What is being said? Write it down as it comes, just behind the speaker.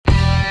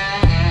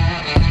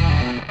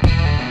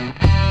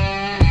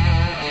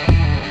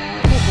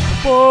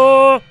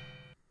Alpha!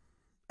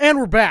 And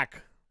we're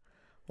back.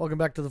 Welcome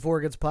back to the Four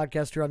Against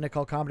podcast here on Nick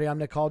Hall Comedy. I'm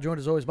Nick Hall, joined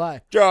as always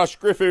by Josh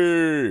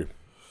Griffey. If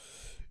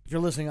you're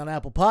listening on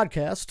Apple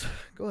Podcast,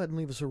 go ahead and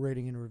leave us a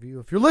rating and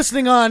review. If you're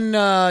listening on,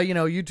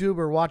 YouTube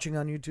or watching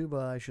on YouTube,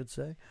 I should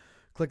say,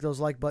 click those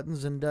like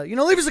buttons and,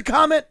 leave us a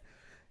comment.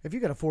 If you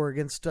got a Four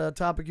Against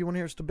topic you want to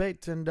hear us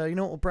debate, and you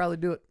know what, we'll probably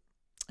do it.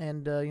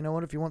 And you know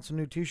what, if you want some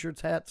new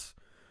t-shirts, hats,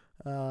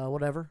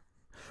 whatever,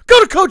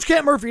 go to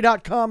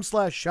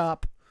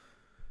CoachCampMurphy.com/shop.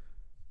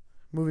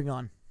 Moving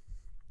on.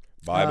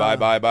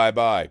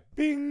 Bye.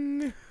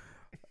 Bing.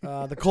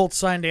 The Colts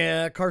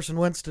signed Carson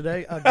Wentz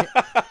today.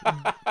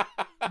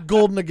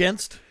 Golden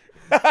against.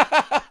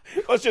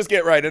 Let's just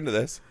get right into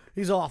this.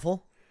 He's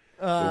awful.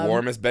 The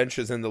warmest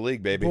benches in the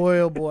league, baby. Boy,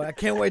 oh boy. I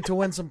can't wait to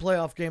win some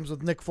playoff games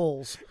with Nick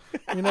Foles.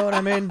 You know what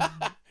I mean?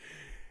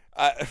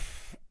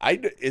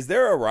 Is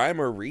there a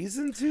rhyme or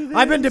reason to this?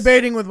 I've been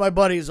debating with my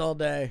buddies all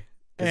day.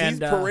 Because he's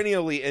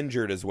perennially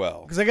injured as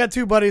well. Because I got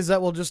two buddies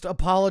that will just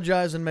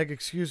apologize and make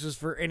excuses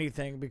for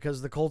anything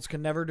because the Colts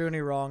can never do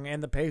any wrong,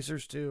 and the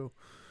Pacers too.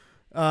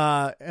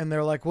 And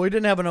they're like, well, we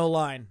didn't have an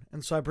O-line.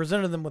 And so I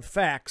presented them with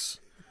facts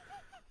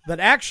that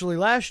actually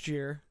last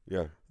year,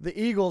 the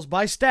Eagles,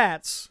 by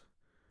stats,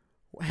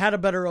 had a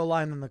better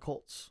O-line than the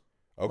Colts.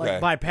 Okay.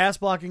 Like, by pass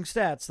blocking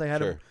stats, they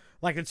had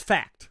it's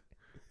fact.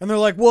 And they're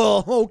like,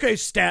 well, okay,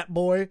 stat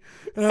boy.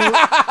 And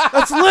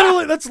that's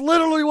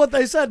literally what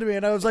they said to me.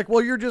 And I was like,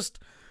 well, you're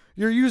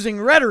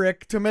using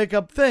rhetoric to make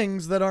up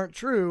things that aren't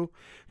true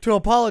to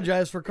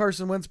apologize for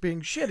Carson Wentz being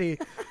shitty.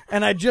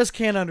 And I just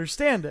can't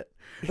understand it.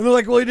 And they're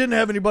like, well, he didn't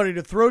have anybody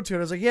to throw to.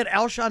 And I was like, he had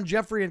Alshon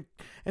Jeffrey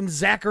and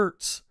Zach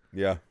Ertz.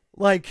 Yeah.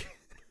 Like,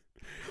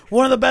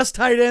 one of the best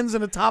tight ends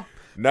in the top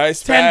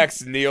Nice 10.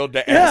 facts, Neil.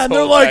 Yeah, and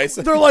they're like,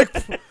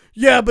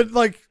 yeah, but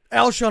like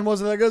Alshon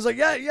wasn't that good. I was like,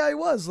 yeah, he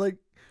was. Like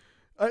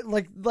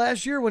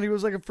last year when he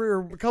was like a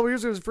couple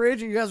years ago, he was a free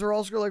agent. You guys were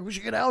all like, we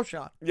should get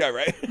Alshon. Yeah,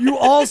 right. You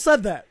all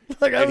said that.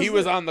 Like, if he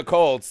was on the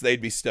Colts, they'd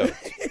be stoked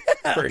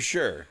for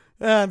sure.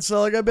 Yeah, and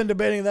so like I've been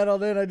debating that all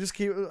day, and I just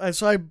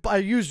I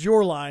used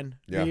your line.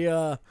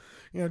 Yeah.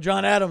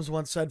 John Adams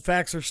once said,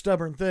 "Facts are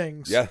stubborn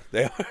things." Yeah,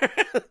 they are.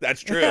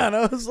 That's true. Yeah, and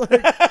I was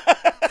like,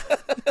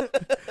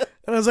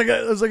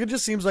 it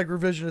just seems like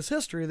revisionist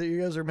history that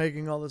you guys are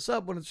making all this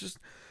up when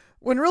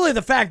really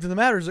the fact of the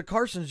matter is that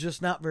Carson's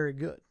just not very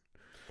good.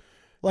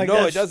 Like,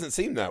 no, it doesn't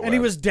seem that way. And he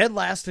was dead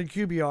last in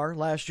QBR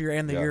last year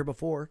and the year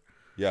before.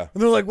 Yeah.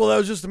 And they're like, well, that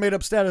was just a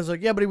made-up stat. I was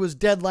like, yeah, but he was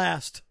dead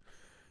last.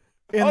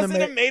 How is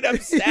it a made-up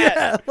stat?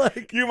 Yeah,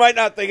 like, you might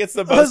not think it's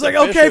the most I was like,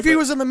 efficient, okay, if he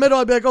was in the middle,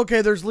 I'd be like,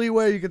 okay, there's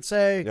leeway. You could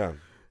say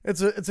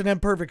it's an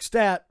imperfect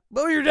stat.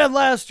 But when you're dead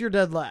last, you're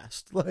dead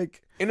last.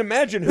 Like, and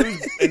imagine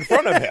who's in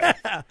front of him.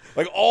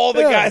 Like, all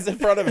the guys in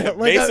front of him.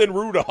 Like Mason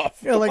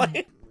Rudolph. Yeah,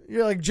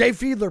 like Jay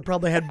Fiedler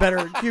probably had better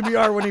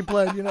QBR when he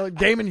played. Like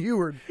Damon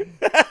Heward.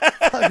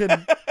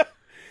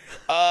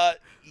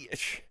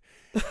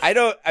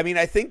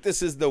 I think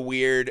this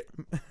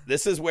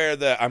is where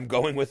I'm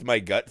going with my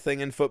gut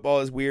thing in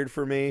football is weird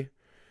for me,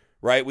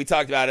 right? We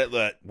talked about it.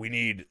 Look, we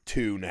need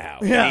 2 now.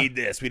 Yeah. We need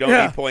this. We don't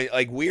need point,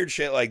 like weird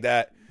shit like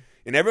that.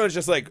 And everyone's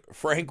just like,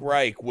 Frank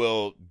Reich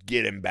will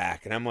get him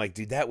back. And I'm like,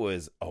 dude, that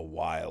was a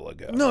while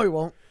ago. No, he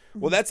won't.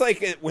 Well, that's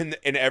like when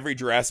in every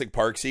Jurassic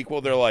Park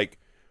sequel, they're like,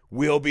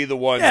 we'll be the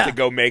ones to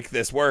go make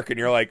this work. And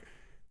you're like,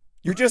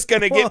 you're just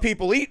going to get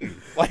people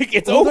eaten. Like,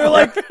 it's over. They're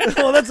like,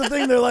 well, that's the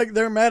thing.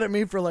 They're mad at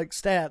me for, like,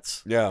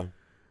 stats. Yeah.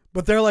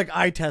 But they're, like,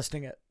 eye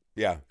testing it.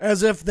 Yeah.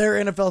 As if they're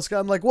NFL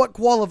scouts. I'm like, what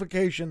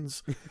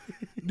qualifications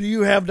do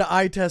you have to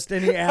eye test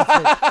any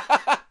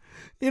athlete?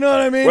 You know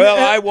what I mean? Well,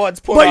 I once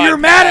put But on you're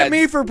mad pads. at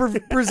me for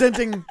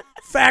presenting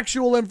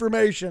factual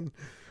information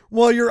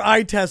while you're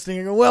eye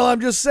testing it. Well,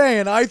 I'm just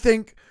saying, I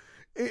think...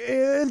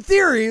 in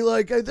theory,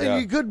 like, I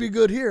think he could be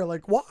good here.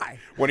 Like, why?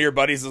 One of your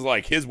buddies is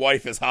like, his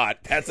wife is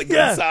hot. That's a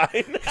good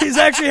sign. He's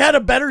actually had a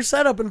better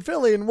setup in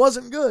Philly and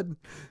wasn't good.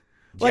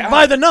 Like,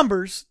 by the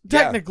numbers,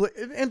 technically.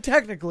 And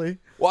technically.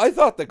 Well, I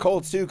thought the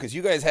Colts, too, because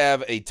you guys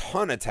have a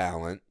ton of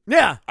talent.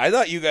 Yeah. I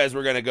thought you guys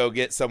were going to go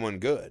get someone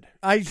good.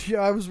 I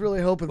was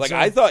really hoping so.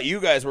 I thought you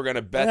guys were going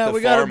to bet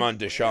the farm on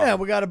Deshaun. Yeah,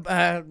 we got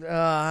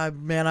to...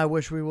 man, I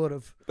wish we would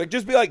have. Like,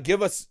 just be like,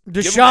 give us...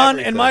 Deshaun,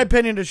 in my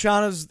opinion,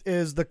 Deshaun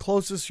is the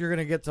closest you're going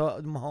to get to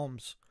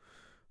Mahomes.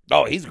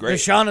 Oh, he's great.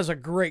 Deshaun is a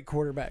great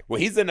quarterback.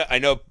 Well, I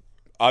know,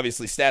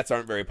 obviously, stats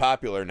aren't very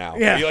popular now.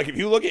 Yeah. But if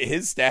you look at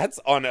his stats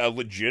on a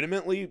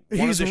legitimately one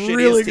He's of the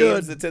really shittiest good.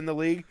 teams that's in the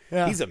league,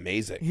 he's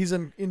amazing. He's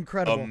an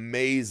incredible.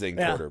 Amazing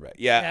quarterback.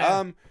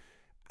 Yeah.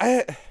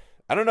 I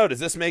don't know. Does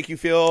this make you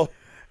feel...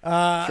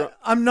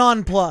 I'm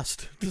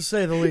nonplussed, to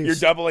say the least. You're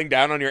doubling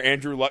down on your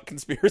Andrew Luck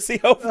conspiracy,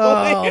 hopefully.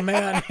 Oh,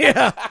 man.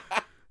 Yeah.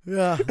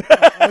 Yeah.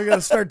 I got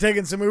to start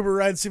taking some Uber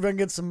rides, see if I can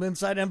get some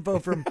inside info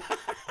from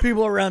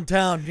people around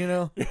town, you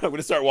know? Yeah, I'm going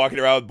to start walking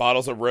around with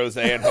bottles of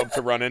rosé and hope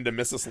to run into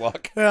Mrs.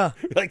 Luck. Yeah.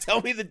 Like,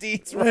 tell me the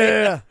deets right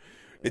Yeah. now.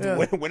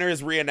 When are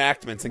his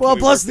reenactments? Well,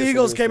 plus the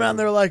Eagles came out and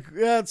they're like,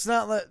 yeah, it's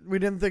not that we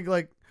didn't think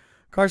like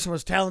Carson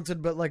was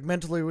talented, but like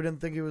mentally we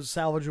didn't think he was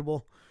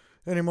salvageable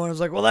anymore. I was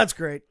like, well, that's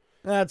great.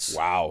 That's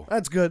wow.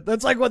 That's good.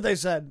 That's like what they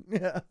said.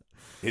 Yeah.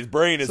 His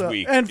brain is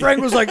weak. And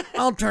Frank was like,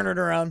 "I'll turn it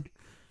around.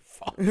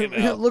 Fucking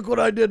hell. Look what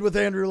I did with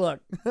Andrew Luck.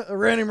 I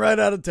ran him right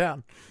out of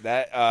town."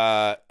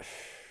 That,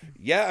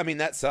 yeah, I mean,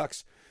 that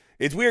sucks.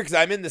 It's weird because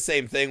I'm in the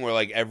same thing where,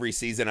 like, every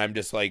season I'm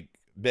just like,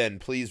 Ben,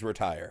 please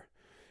retire.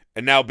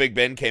 And now Big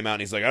Ben came out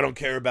and he's like, I don't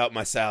care about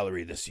my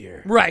salary this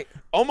year. Right.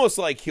 Almost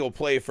like he'll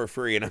play for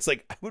free. And I was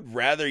like, I would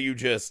rather you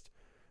just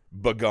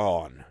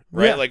begone.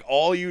 Right? Yeah. Like,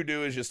 all you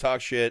do is just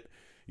talk shit.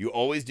 You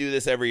always do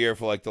this every year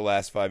for, like, the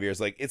last 5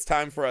 years. Like, it's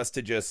time for us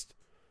to just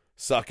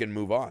suck and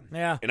move on.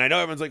 Yeah. And I know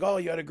everyone's like, oh,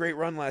 you had a great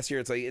run last year.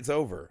 It's like, it's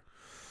over.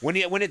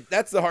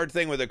 That's the hard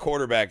thing with a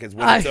quarterback is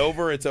when it's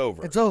over, it's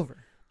over. It's over.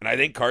 And I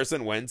think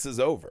Carson Wentz is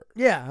over.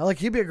 Yeah, like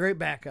he'd be a great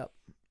backup.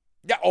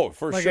 Yeah, oh,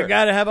 for like sure. Like a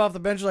guy to have off the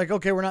bench, like,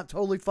 okay, we're not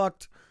totally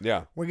fucked.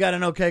 Yeah. We got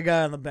an okay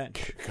guy on the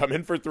bench. Come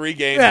in for 3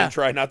 games and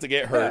try not to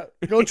get hurt.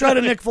 Yeah. Go try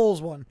to Nick Foles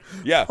one.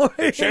 Yeah.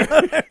 Sure.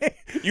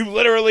 You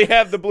literally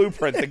have the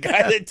blueprint. The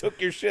guy that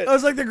took your shit. That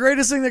was like the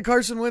greatest thing that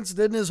Carson Wentz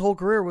did in his whole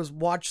career was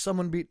watch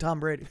someone beat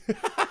Tom Brady. You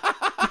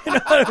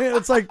know what I mean?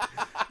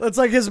 That's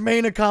like his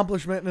main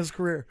accomplishment in his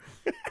career.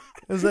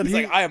 Is that He's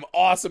like, I am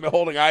awesome at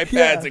holding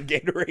iPads and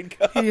Gatorade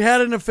cups. He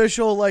had an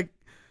official, like,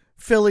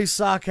 Philly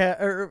sock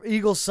hat or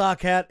Eagles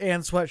sock hat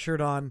and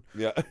sweatshirt on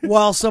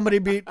while somebody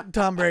beat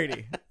Tom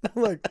Brady.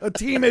 Like a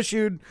team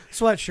issued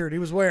sweatshirt he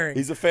was wearing.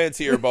 He's a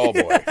fancier ball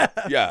boy.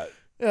 Yeah.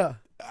 Yeah.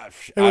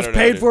 It was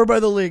paid for by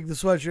the league, the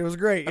sweatshirt. It was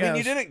great. I mean,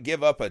 you didn't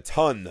give up a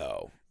ton,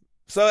 though.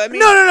 So, I mean.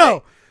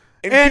 No.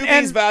 And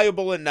QB's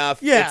valuable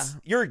enough. Yeah.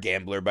 You're a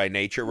gambler by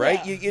nature,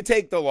 right? Yeah. You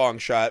take the long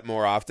shot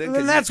more often.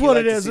 And that's what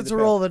it is. It's a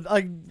role that,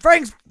 like,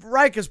 Frank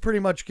Reich is pretty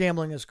much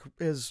gambling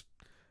his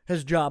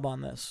job on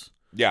this.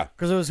 Yeah.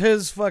 Because it was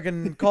his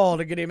fucking call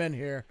to get him in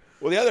here.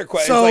 Well, the other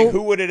question is, like,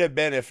 who would it have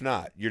been if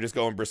not? You're just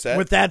going Brissett?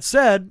 With that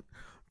said,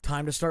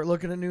 time to start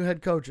looking at new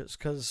head coaches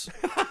because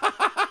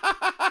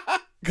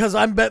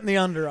I'm betting the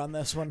under on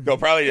this one. They'll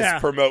probably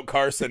just promote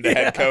Carson to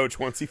head coach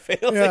once he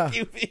fails at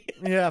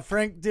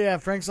QB.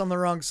 Frank's on the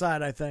wrong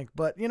side, I think.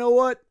 But you know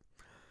what?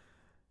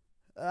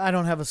 I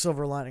don't have a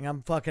silver lining.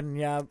 I'm fucking,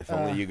 If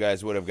only you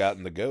guys would have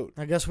gotten the GOAT.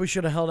 I guess we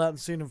should have held out and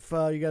seen if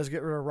you guys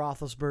get rid of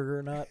Roethlisberger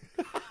or not.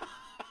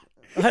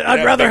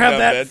 I'd rather have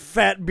that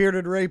fat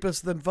bearded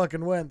rapist than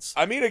fucking Wentz.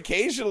 I mean,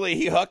 occasionally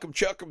he huck 'em,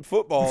 chuck 'em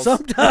footballs.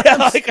 Sometimes. Yeah,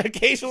 like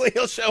occasionally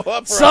he'll show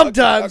up for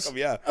sometimes. a huck 'em,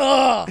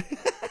 yeah.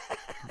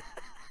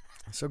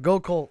 So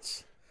go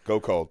Colts. Go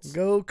Colts.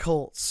 Go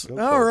Colts. Go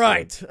All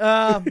right.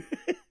 I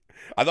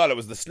thought it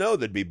was the snow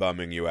that'd be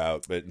bumming you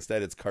out, but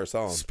instead it's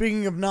Carson.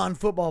 Speaking of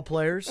non-football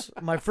players,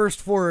 my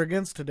first 4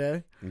 against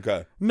today.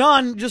 Okay.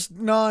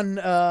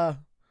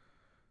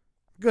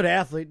 Good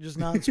athlete, just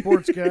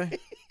non-sports guy.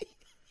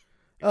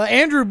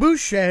 Andrew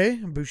Boucher,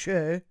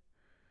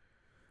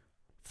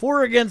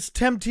 4 against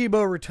Tim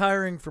Tebow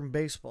retiring from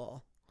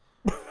baseball.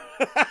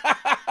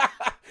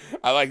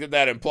 I like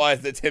that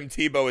implies that Tim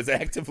Tebow is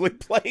actively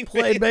playing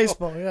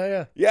baseball.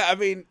 Yeah. Yeah, I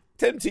mean,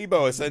 Tim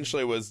Tebow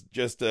essentially was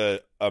just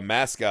a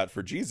mascot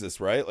for Jesus,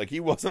 right? Like, he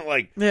wasn't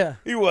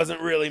he wasn't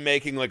really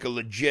making like a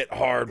legit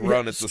hard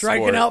run at the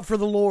striking sport. out for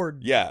the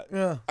Lord.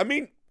 Yeah. I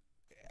mean,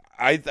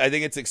 I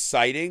think it's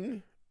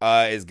exciting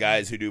as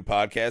guys who do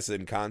podcasts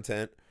and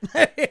content.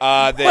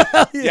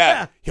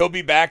 He'll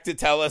be back to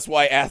tell us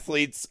why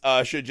athletes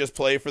should just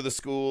play for the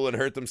school and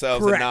hurt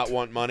themselves and not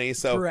want money.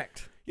 So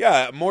correct.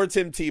 Yeah, more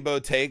Tim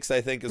Tebow takes I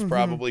think is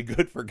probably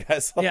good for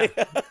guys like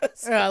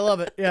us. Yeah, I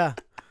love it. Yeah,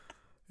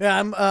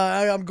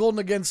 I'm golden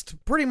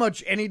against pretty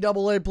much any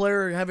AA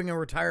player having a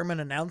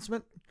retirement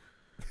announcement.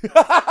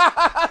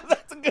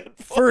 That's a good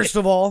point. First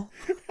of all,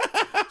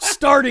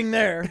 starting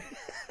there.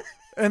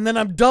 And then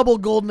I'm double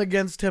golden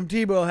against Tim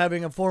Tebow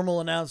having a formal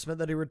announcement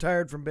that he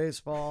retired from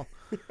baseball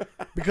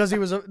because he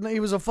was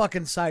a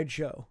fucking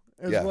sideshow.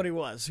 Is what he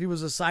was. He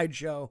was a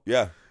sideshow.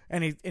 Yeah.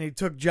 And he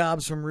took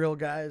jobs from real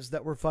guys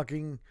that were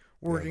fucking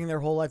working their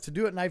whole life to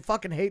do it. And I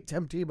fucking hate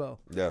Tim Tebow.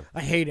 Yeah.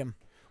 I hate him.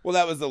 Well,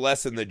 that was the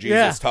lesson that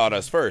Jesus taught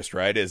us first,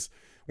 right? Is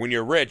when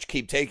you're rich,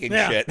 keep taking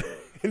shit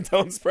and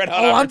don't spread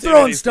out opportunities. I'm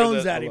throwing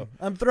stones at him.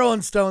 I'm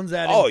throwing stones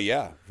at him. Oh,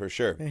 yeah, for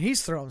sure. And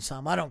he's throwing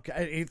some.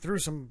 He threw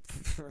some.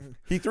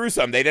 He threw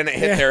some. They didn't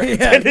hit their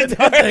intended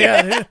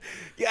target.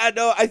 Yeah,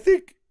 no, I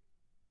think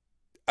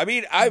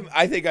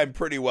I'm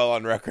pretty well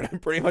on record. I'm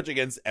pretty much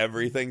against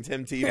everything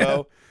Tim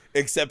Tebow,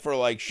 except for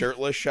like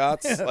shirtless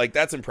shots. Yeah. Like,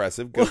 that's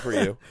impressive. Good for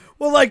you.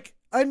 Well, like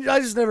I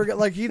just never got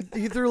like he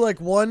threw like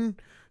 1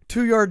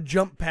 2-yard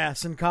jump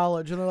pass in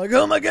college, and they're like,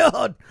 oh my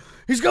god,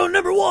 he's going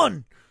number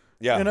 1.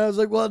 Yeah. And I was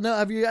like, well, no,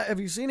 have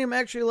you seen him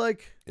actually?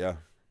 Like, yeah,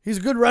 he's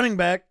a good running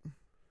back.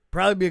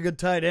 Probably be a good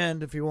tight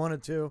end if he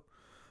wanted to.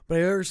 But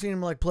have you ever seen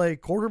him like play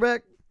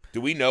quarterback? Do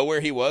we know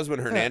where he was when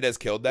Hernandez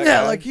killed that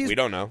guy? Like we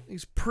don't know.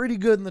 He's pretty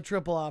good in the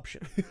triple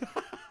option,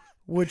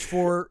 which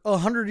for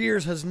 100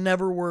 years has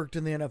never worked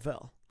in the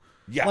NFL.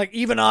 Yeah. Like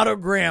even Otto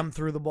Graham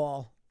threw the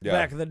ball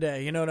back in the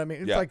day. You know what I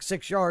mean? It's like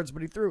 6 yards,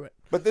 but he threw it.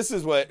 But this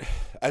is what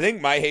I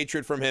think my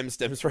hatred from him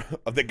stems from,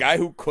 of the guy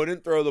who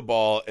couldn't throw the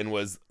ball and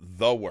was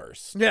the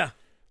worst. Yeah.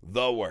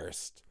 The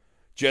worst.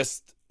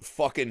 Just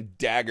fucking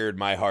daggered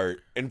my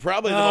heart. And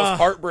probably the most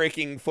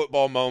heartbreaking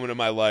football moment of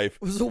my life.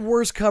 It was the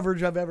worst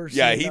coverage I've ever seen.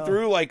 Yeah, he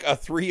threw like a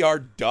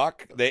 3-yard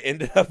duck that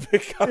ended up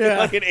becoming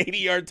like an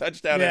 80-yard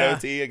touchdown in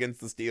OT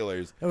against the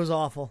Steelers. It was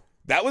awful.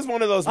 That was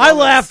one of those moments. I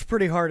laughed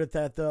pretty hard at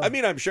that, though. I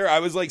mean, I'm sure. I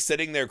was like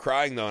sitting there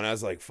crying, though, and I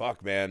was like,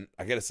 fuck, man,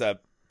 I gotta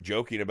stop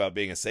joking about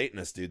being a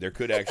Satanist, dude. There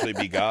could actually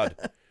be God.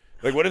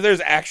 Like, what if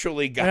there's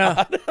actually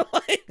God?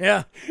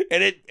 Yeah.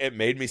 And it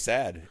made me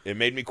sad. It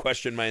made me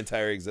question my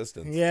entire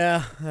existence.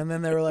 Yeah. And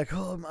then they were like,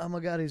 oh my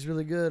God, he's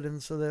really good.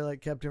 And so they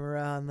like kept him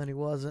around, and then he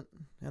wasn't.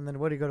 And then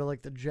what, did he go to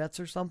like the Jets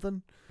or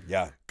something?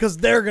 Yeah. Because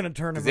they're going to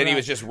turn him around. Then he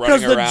was just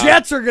running around. Because the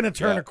Jets are going to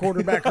turn a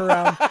quarterback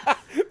around.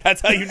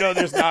 That's how you know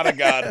there's not a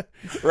God,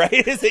 right?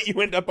 Is that you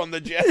end up on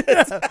the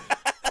Jets.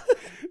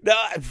 No,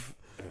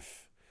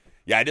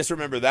 yeah, I just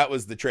remember that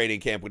was the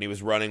training camp when he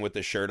was running with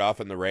the shirt off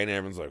in the rain, and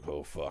everyone's like,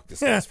 oh, fuck, this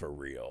guy's for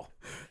real.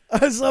 I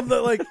just love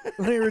that, like,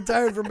 when he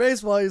retired from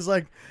baseball, he's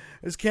like,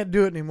 I just can't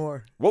do it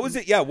anymore. What was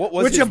it? Yeah, what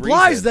was Which his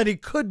implies reason? that he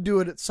could do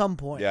it at some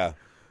point. Yeah.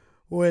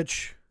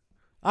 Which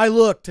I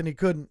looked, and he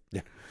couldn't.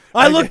 Yeah.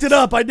 I looked it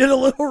up. I did a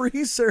little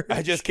research.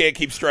 I just can't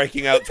keep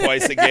striking out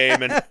twice a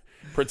game and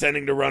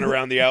pretending to run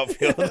around the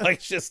outfield. Like,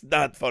 it's just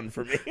not fun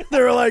for me. They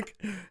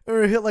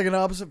were hit like an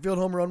opposite field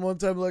home run one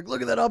time. Like,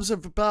 look at that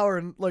opposite for power,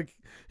 and like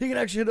he can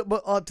actually hit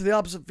it to the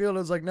opposite field. It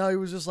was like, no, he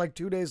was just like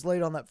 2 days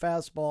late on that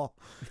fastball,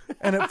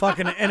 and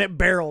it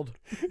barreled.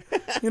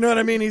 You know what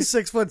I mean? He's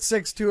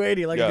 6'6",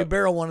 280. Like if you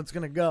barrel one, it's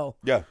gonna go.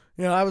 Yeah.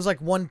 You know, I was like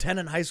 110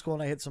 in high school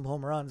and I hit some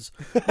home runs.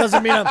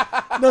 Doesn't mean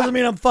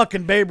I'm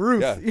fucking Babe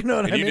Ruth. Yeah. You know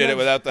what I mean? And you did it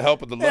without the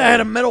help of the Lord. Yeah, I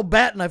had a metal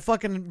bat and I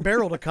fucking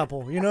barreled a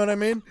couple. You know what I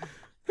mean?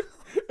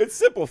 It's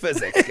simple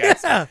physics,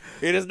 guys. Yeah.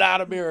 It is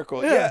not a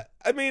miracle. Yeah.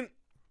 I mean,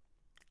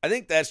 I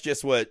think that's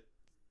just what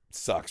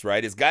sucks,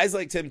 right? Is guys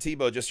like Tim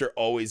Tebow just are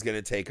always going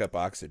to take up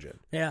oxygen.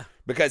 Yeah.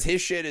 Because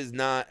his shit it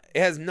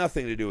has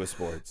nothing to do with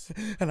sports.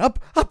 And I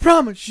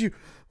promise you,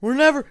 we're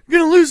never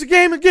going to lose a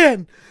game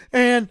again.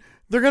 And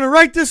they're going to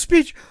write this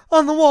speech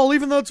on the wall,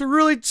 even though it's a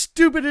really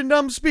stupid and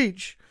dumb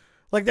speech.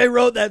 Like, they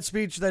wrote that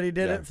speech that he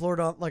did at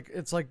Florida. Like,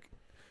 it's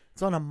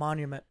on a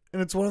monument.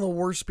 And it's one of the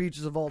worst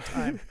speeches of all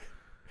time.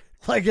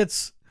 If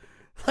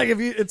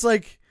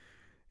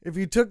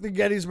you took the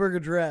Gettysburg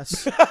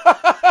Address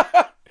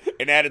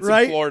and added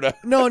some Florida.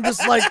 No, and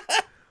just like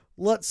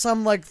let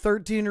some like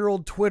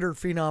 13-year-old Twitter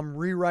phenom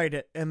rewrite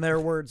it in their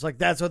words. Like,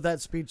 that's what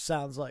that speech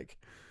sounds like.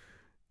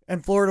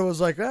 And Florida was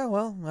like, oh,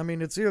 well, I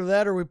mean, it's either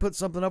that or we put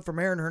something up from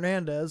Aaron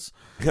Hernandez.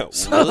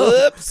 Whoops.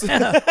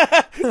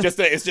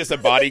 It's just a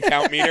body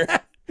count meter.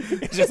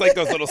 It's just like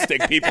those little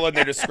stick people, and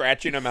they're just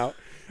scratching them out.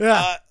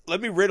 Yeah. Let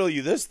me riddle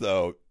you this,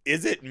 though.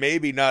 Is it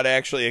maybe not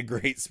actually a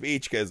great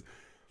speech? Because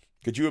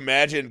could you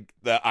imagine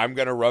the I'm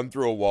going to run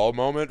through a wall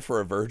moment for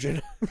a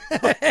virgin?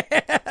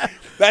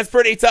 That's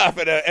pretty tough.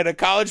 In a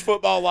college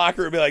football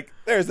locker room, be like,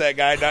 there's that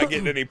guy not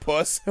getting any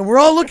puss. And we're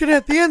all looking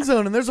at the end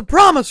zone, and there's a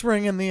promise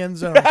ring in the end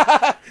zone.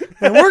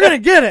 And we're going to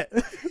get it.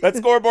 That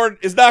scoreboard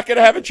is not going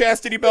to have a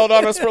chastity belt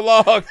on us for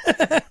long.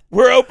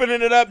 We're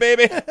opening it up,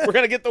 baby. We're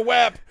going to get the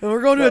web. And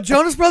we're going to a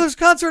Jonas Brothers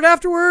concert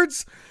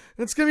afterwards,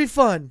 and it's going to be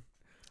fun.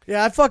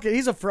 Yeah,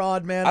 he's a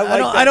fraud, man.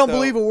 I don't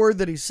believe a word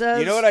that he says.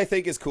 You know what I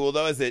think is cool,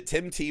 though, is that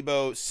Tim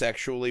Tebow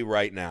sexually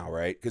right now,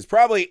 right? Because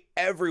probably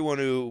everyone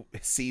who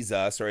sees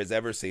us or has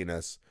ever seen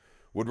us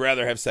would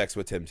rather have sex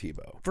with Tim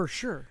Tebow. For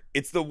sure.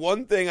 It's the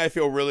one thing I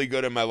feel really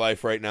good in my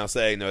life right now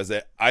saying, though, is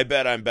that I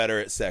bet I'm better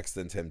at sex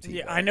than Tim Tebow.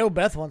 Yeah, I know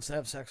Beth wants to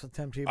have sex with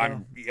Tim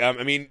Tebow.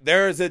 I mean,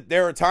 there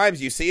are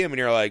times you see him and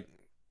you're like,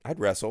 I'd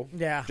wrestle.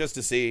 Yeah. Just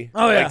to see.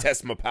 Oh, yeah. Like,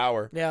 test my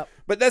power. Yeah.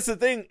 But that's the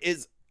thing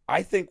is,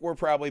 I think we're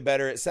probably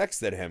better at sex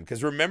than him.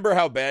 Because remember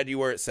how bad you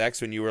were at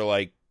sex when you were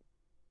like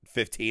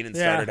 15 and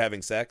started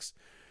having sex?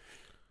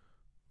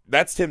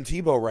 That's Tim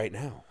Tebow right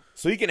now.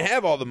 So he can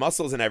have all the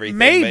muscles and everything.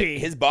 Maybe.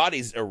 But his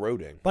body's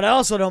eroding. But I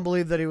also don't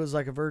believe that he was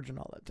like a virgin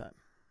all that time.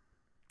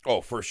 Oh,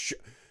 for sure.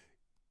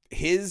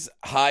 His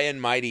high and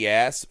mighty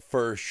ass,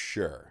 for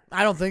sure.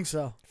 I don't think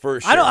so.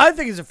 For sure. I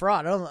think he's a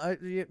fraud. I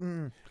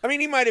mean,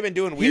 he might have been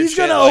doing weird He's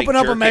going shit to open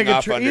like up a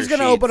mega church. He's going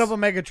to sheets. open up a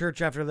mega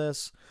church after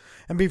this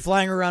and be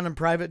flying around in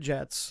private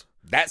jets.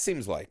 That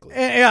seems likely.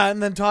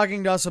 And then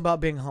talking to us about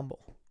being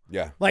humble.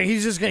 Yeah. Like,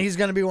 he's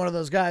going to be one of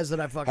those guys that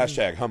I fucking...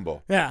 Hashtag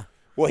humble. Yeah.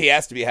 Well, he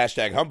has to be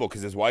hashtag humble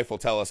because his wife will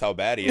tell us how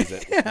bad he is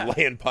at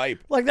laying pipe.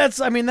 Like, that's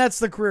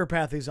the career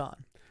path he's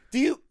on.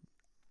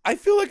 I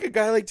feel like a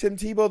guy like Tim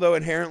Tebow, though,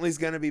 inherently is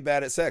going to be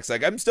bad at sex.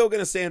 Like, I'm still going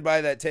to stand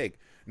by that take.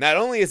 Not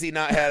only has he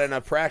not had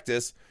enough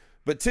practice,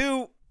 but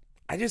two,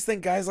 I just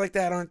think guys like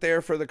that aren't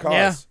there for the cause.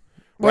 Yeah.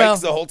 Right? Well,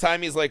 'Cause the whole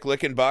time he's like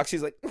licking bucks,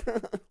 he's like,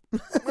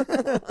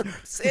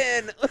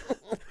 sin.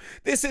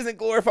 This isn't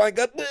glorifying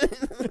God.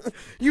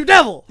 You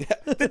devil.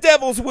 The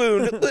devil's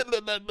wound.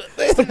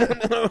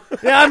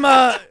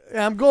 Yeah,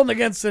 I'm going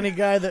against any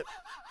guy that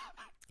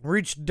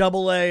reached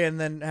AA and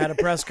then had a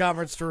press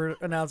conference to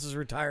announce his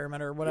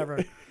retirement or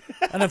whatever,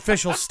 an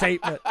official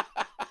statement.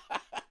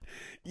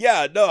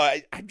 Yeah, no,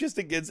 I'm just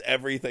against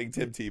everything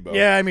Tim Tebow.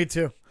 Yeah, me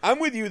too. I'm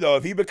with you though.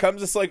 If he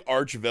becomes this like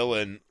arch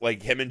villain,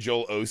 like him and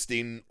Joel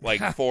Osteen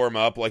like form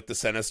up like the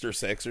Sinister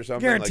Six or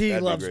something. Guarantee like, he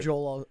that'd loves be great.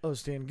 Joel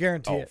Osteen.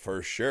 Guarantee it.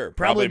 For sure.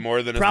 Probably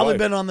more than his Probably wife.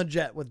 been on the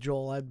jet with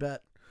Joel, I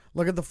bet.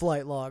 Look at the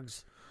flight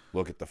logs.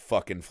 Look at the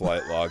fucking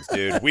flight logs,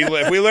 dude.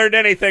 If we learned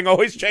anything,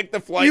 always check the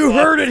flight You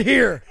logs. heard it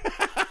here.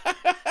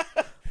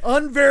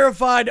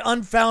 Unverified,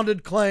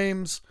 unfounded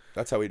claims.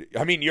 That's how we do.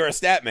 I mean, you're a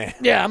stat man.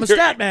 Yeah, I'm a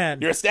stat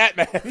man. You're a stat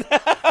man.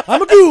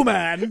 I'm a goo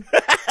man.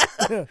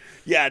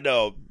 Yeah,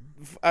 no.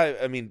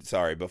 I mean,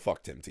 sorry, but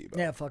fuck Tim Tebow.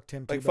 Yeah, fuck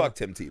Tim Tebow. Like, fuck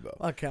Tim Tebow.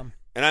 Fuck him.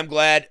 And I'm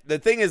glad. The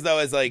thing is, though,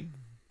 is like,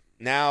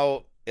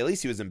 now, at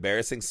least he was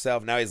embarrassing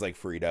himself. Now he's like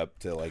freed up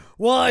to like.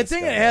 Well, I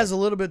think it has a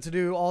little bit to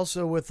do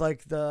also with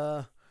like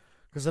because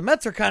the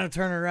Mets are kind of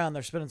turning around.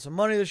 They're spending some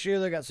money this year.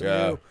 They got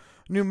some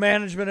new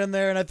management in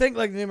there, and I think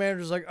like the new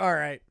manager's like, all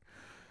right,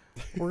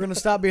 we're gonna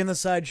stop being the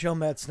sideshow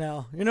Mets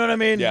now. You know what I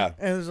mean? Yeah.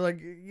 And it's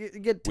like,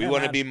 get Tim We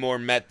want to be more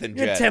Met than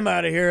Jet. Get Tim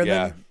out of here. And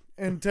Yeah.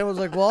 and Tim was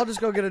like, well, I'll just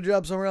go get a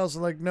job somewhere else.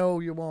 And like, no,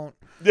 you won't.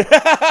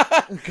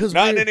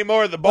 Not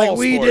anymore. The ball. Like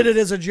we sport. did it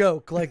as a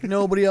joke. Like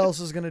nobody else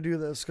is gonna do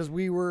this because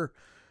we were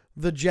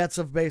the Jets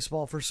of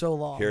baseball for so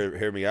long.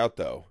 Hear me out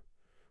though.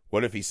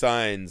 What if he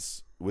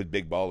signs with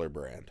Big Baller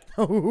Brand,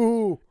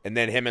 Ooh. and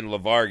then him and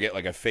LeVar get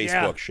like a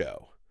Facebook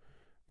show?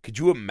 Could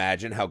you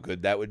imagine how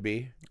good that would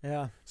be?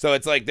 Yeah. So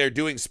it's like they're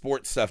doing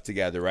sports stuff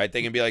together, right?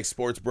 They can be like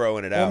sports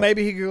broing it out. Well,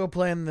 maybe he could go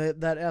play in that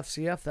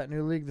FCF, that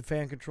new league, the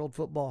fan-controlled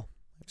football.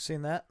 Have you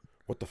seen that?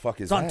 What the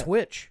fuck is that? that? It's on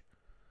Twitch.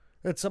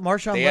 It's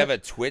Marshawn. They have a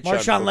Twitch.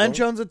 Marshawn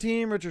Lynch owns a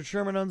team. Richard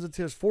Sherman owns a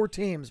team. There's 4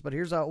 teams, but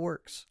here's how it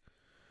works.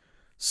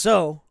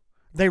 So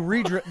they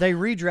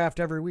redraft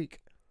every week.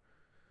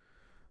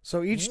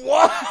 So each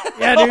what?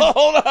 Yeah, dude.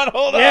 hold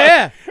on.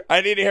 Yeah.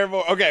 I need to hear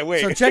more. Okay,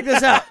 wait. So check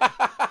this out.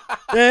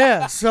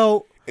 Yeah.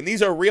 So. And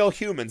these are real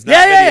humans, not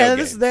Yeah. video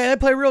games. They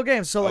play real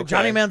games. So like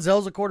Johnny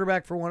Manziel's a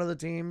quarterback for one of the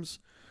teams.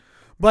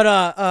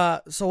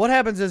 But so what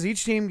happens is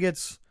each team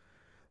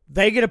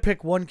they get to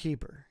pick one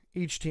keeper.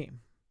 Each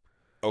team.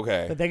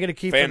 Okay. That they get to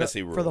keep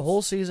Fantasy for the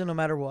whole season, no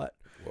matter what.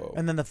 Whoa.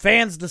 And then the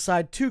fans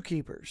decide 2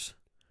 keepers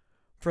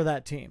for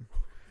that team.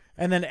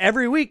 And then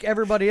every week,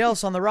 everybody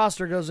else on the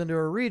roster goes into a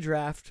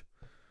redraft,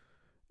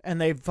 and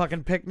they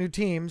fucking pick new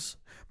teams.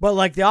 But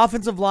like the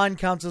offensive line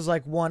counts as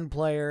like 1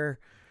 player,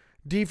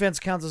 defense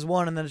counts as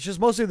 1, and then it's just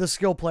mostly the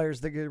skill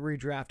players that get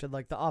redrafted,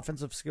 like the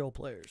offensive skill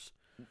players.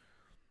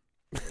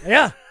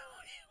 Yeah.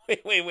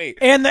 Wait.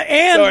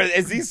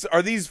 So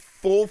are these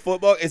full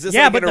football? Is this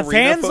like but an the arena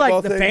fans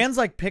football the thing? fans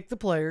like pick the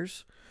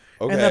players.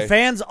 Okay. And the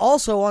fans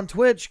also on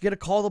Twitch get to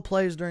call the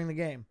plays during the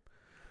game.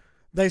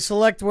 They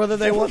select whether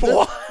they want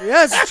to.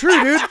 Yes, it's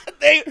true,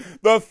 dude.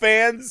 The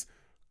fans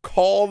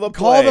call the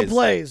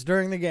plays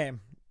during the game.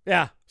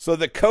 Yeah. So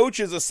the coach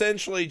is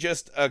essentially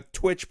just a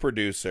Twitch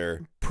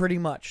producer. Pretty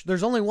much.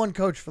 There's only one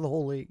coach for the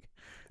whole league.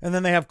 And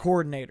then they have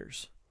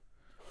coordinators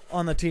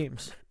on the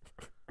teams.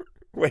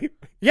 Wait.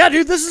 Yeah,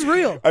 dude, this is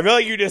real. I feel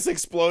like you just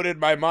exploded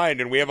my mind,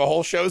 and we have a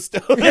whole show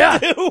still to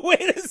do.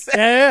 Wait a second.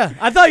 Yeah.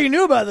 I thought you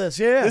knew about this.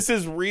 Yeah. This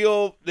is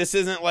real. This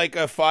isn't like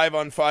a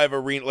 5-on-5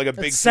 arena, like a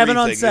big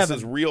 7-on-7 thing. This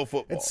is real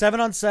football. It's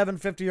 7-on-7,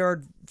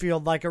 50-yard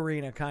field, like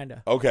arena, kind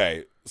of.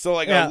 Okay. So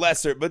like a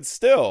lesser, but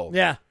still.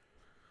 Yeah.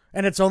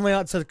 And it's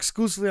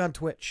exclusively on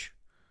Twitch.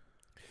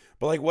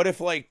 But like, what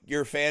if like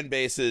your fan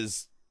base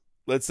is,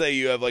 let's say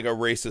you have like a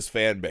racist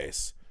fan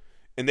base,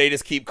 and they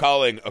just keep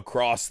calling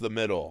across the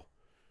middle.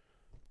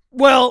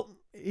 Well,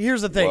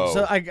 here's the thing. Whoa.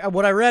 So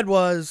what I read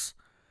was,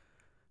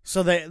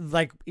 so they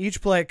like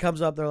each play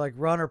comes up, they're like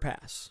run or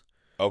pass.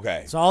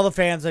 Okay. So all the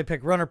fans they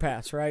pick run or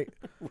pass, right?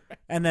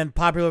 And then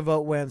popular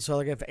vote wins. So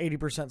like if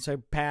 80% say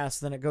pass,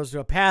 then it goes to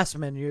a pass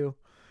menu,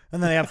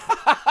 and then they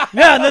have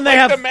and then they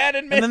have the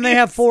Madden and then they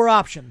have 4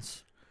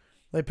 options.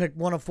 They pick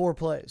one of 4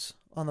 plays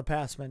on the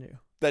pass menu.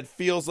 That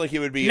feels like it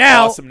would be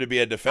Now, awesome to be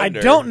a defender.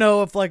 I don't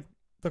know if like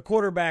the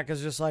quarterback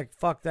is just like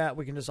fuck that,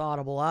 we can just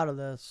audible out of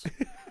this.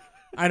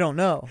 I don't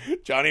know.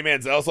 Johnny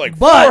Manziel's like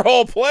 4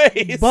 whole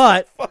plays.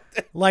 But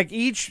like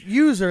each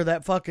user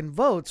that fucking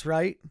votes,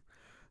 right?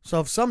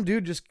 So if some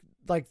dude just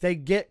like they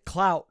get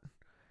clout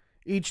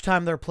each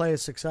time their play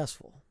is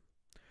successful.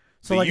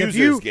 So the like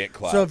users get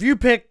clout. So if you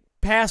pick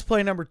pass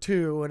play number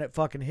 2 and it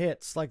fucking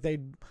hits, like they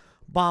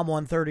bomb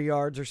 130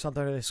 yards or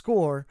something and they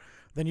score,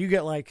 then you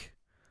get like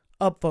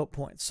upvote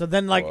points. So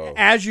then like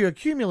as you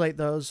accumulate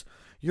those,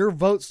 your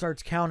vote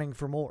starts counting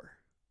for more.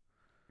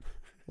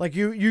 Like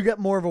you get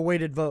more of a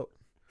weighted vote.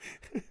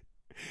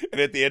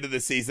 And at the end of the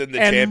season, the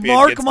and champion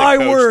mark gets my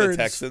to coach words,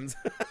 the Texans.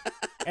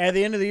 At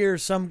the end of the year,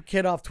 some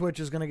kid off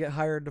Twitch is going to get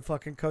hired to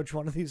fucking coach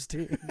one of these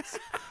teams.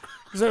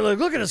 Because they're like,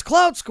 look at his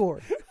clout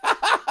score.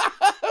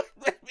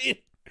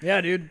 Yeah,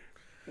 dude.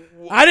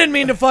 I didn't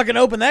mean to fucking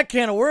open that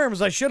can of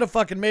worms. I should have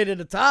fucking made it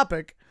a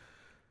topic.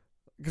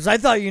 Because I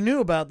thought you knew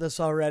about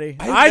this already.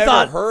 I've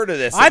never heard of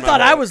this. I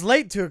thought I was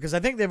late to it because I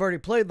think they've already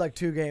played like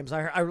 2 games.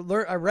 I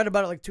read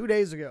about it like 2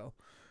 days ago.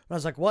 And I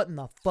was like, what in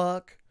the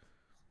fuck?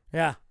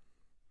 Yeah.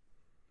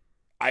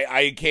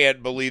 I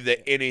can't believe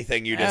that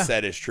anything you just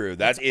said is true.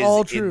 That is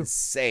all true.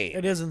 insane.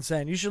 It is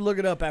insane. You should look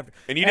it up after.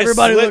 And you just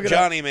Everybody slipped look it up.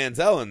 Johnny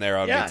Manziel in there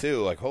on me,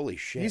 too. Like, holy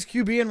shit. He's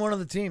QB in one of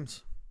the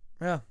teams.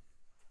 Yeah.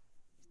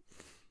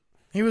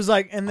 He was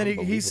like, and then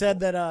he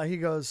said that he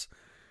goes,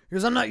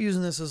 I'm not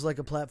using this as like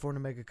a platform to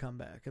make a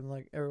comeback. And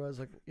like everybody's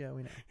like, yeah,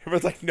 we know.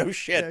 Everyone's like, no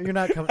shit. Yeah, you're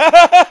not coming.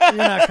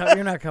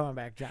 You're not coming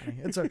back, Johnny.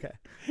 It's okay.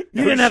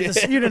 You didn't have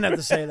to. You didn't have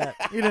to say that.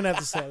 You didn't have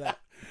to say that.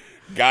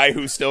 Guy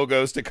who still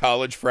goes to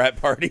college frat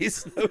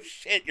parties. No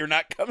shit, you're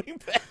not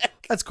coming back.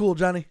 That's cool,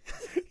 Johnny.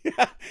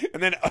 Yeah.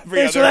 And then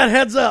Thanks for that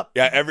heads up.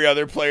 Yeah, every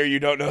other player you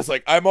don't know is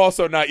like, I'm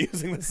also not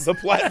using this as a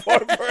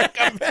platform for a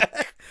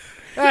comeback.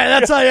 All right,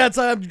 that's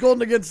how I'm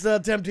golden against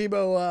Tim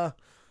Tebow.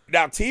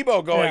 Now,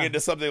 Tebow going into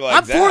something like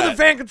I'm that. for the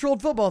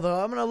fan-controlled football,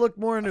 though. I'm going to look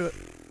more into it.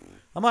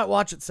 I might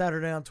watch it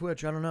Saturday on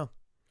Twitch. I don't know.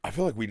 I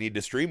feel like we need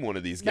to stream one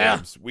of these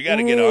games. We got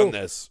to get on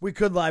this. We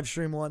could live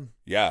stream one.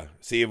 Yeah.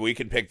 See if we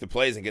can pick the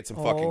plays and get some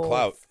fucking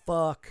clout.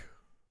 Fuck.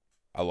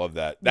 I love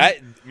that.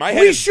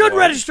 We should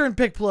register and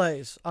pick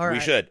plays. All right. We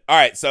should. All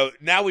right. So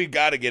now we've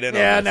got to get in on this.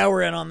 Yeah, now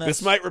we're in on this.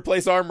 This might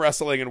replace arm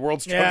wrestling, and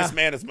World's Strongest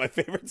Man is my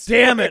favorite sport.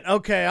 Damn it.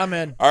 Okay, I'm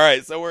in. All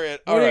right. So we're in.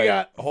 All right. What do you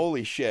got?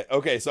 Holy shit.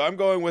 Okay. So I'm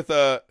going with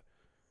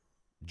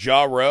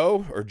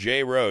Jaro or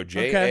J-Ro.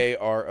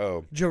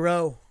 J-A-R-O.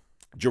 Jaro.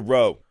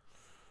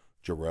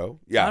 Jaro?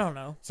 Yeah. I don't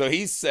know. So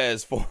he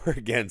says for or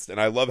against, and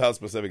I love how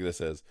specific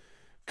this is,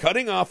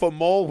 cutting off a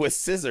mole with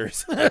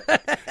scissors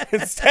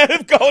instead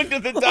of going to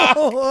the doc.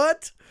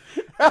 What?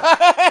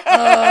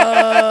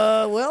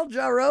 Well,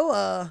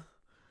 Jaro,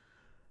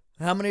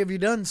 how many have you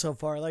done so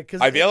far? Like,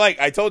 cause I feel like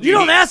I told you. You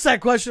don't ask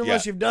that question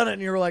unless you've done it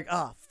and you're like,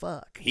 oh,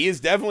 fuck. He has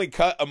definitely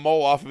cut a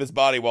mole off of his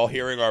body while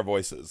hearing our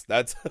voices.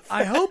 That's.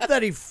 I hope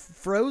that he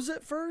froze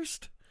it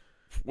first.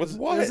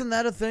 What? Isn't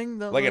that a thing?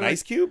 Like an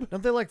ice cube?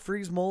 Don't they like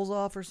freeze moles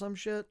off or some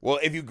shit? Well,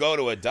 if you go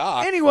to a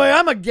doc. Anyway,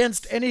 I'm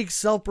against any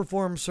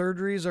self-performed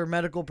surgeries or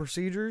medical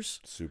procedures.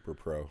 Super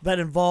pro. That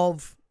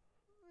involve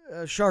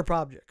sharp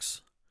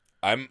objects.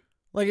 I'm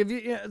like if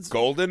you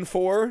golden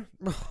for.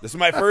 This is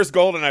my first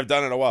golden I've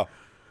done in a while.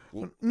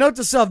 Note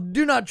to self: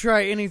 do not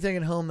try anything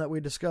at home that we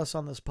discuss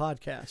on this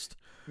podcast.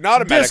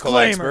 Not a medical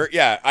expert.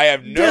 Yeah, I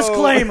have no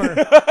disclaimer.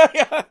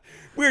 Yeah,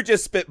 we're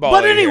just spitballing.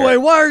 But anyway, here.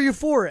 Why are you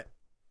for it?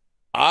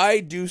 I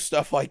do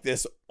stuff like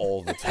this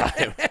all the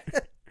time.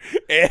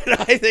 And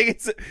I think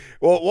it's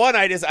one,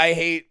 I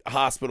hate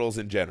hospitals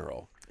in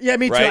general. Yeah,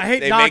 me too. Right? I hate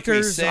they doctors, make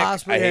me sick.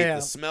 hospitals. I hate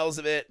the smells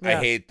of it. Yeah. I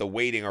hate the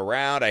waiting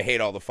around. I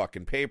hate all the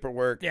fucking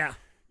paperwork. Yeah.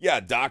 Yeah,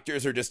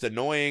 doctors are just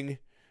annoying.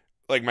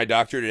 Like my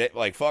doctor today,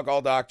 like fuck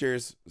all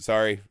doctors.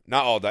 Sorry,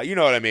 not all doctors. You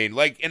know what I mean?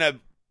 Like in a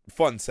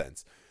fun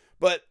sense.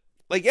 But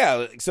like,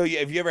 yeah, so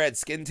have you ever had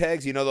skin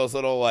tags? You know those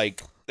little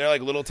like, they're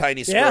like little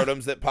tiny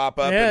scrotums that pop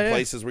up in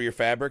places where your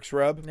fabrics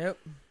rub? Yep.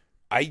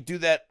 I do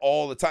that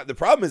all the time. The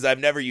problem is I've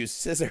never used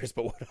scissors,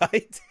 but what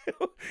I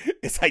do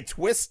is I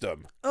twist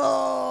them.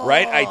 Oh.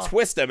 Right? I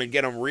twist them and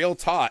get them real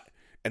taut,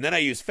 and then I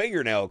use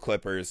fingernail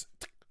clippers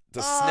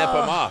to snip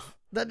them off.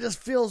 That just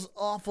feels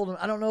awful to me.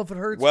 I don't know if it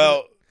hurts.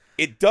 Well,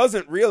 it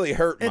doesn't really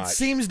hurt much. It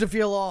seems to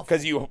feel awful.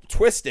 Because you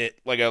twist it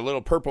like a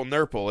little purple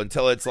nurple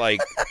until it's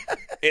like,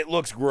 it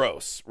looks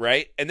gross,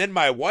 right? And then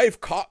my wife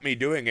caught me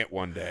doing it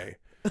one day.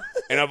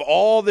 And of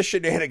all the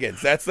shenanigans,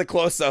 that's the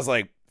closest I was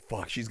like,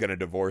 fuck, she's going to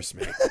divorce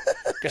me.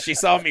 Because she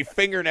saw me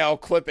fingernail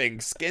clipping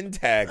skin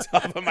tags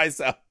off of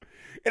myself.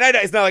 And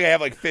it's not like I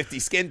have like 50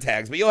 skin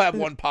tags, but you'll have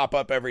one pop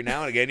up every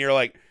now and again. You're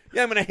like,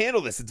 yeah, I'm going to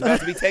handle this. It's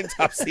about to be tank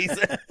top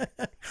season.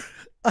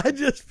 I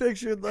just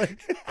pictured like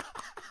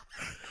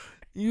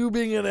you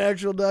being an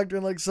actual doctor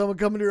and like someone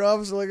coming to your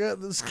office and like, I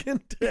got the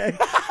skin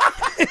tag.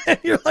 And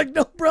you're like,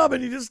 no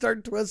problem. And you just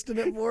start twisting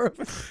it for him.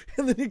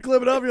 And then you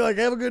clip it off and you're like,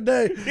 have a good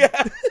day.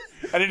 Yeah.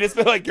 And it just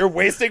feel like you're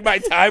wasting my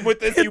time with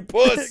this, you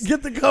puss.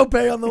 Get the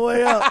copay on the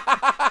way out.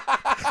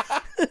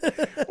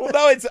 Well,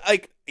 no, it's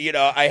like,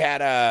 I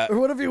had Or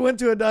what if you went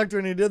to a doctor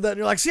and he did that and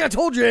you're like, see, I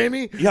told you,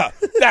 Amy. Yeah,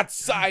 that's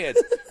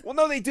science. Well,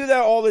 no, they do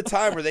that all the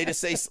time where they just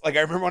say, like,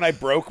 I remember when I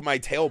broke my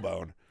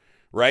tailbone,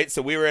 right?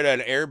 So we were at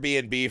an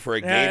Airbnb for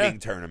a gaming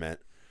tournament.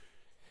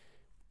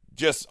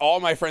 Just all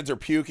my friends are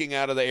puking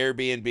out of the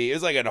Airbnb. It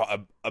was like an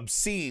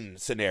obscene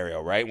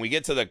scenario, right? And we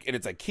get to and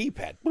it's a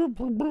keypad.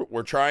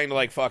 We're trying to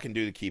like fucking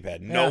do the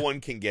keypad. No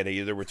one can get it.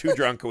 Either we're too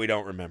drunk or we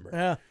don't remember.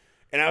 Yeah.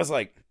 And I was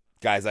like,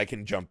 guys, I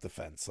can jump the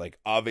fence. Like,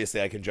 obviously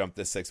I can jump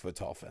this 6-foot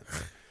tall fence.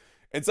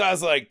 And so I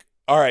was like,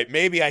 all right,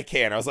 maybe I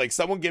can. I was like,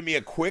 someone give me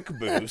a quick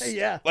boost.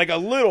 Yeah. Like a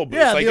little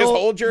boost. Like just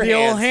hold your hands.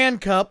 The old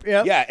hand cup.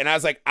 Yep. Yeah. And I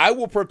was like, I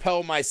will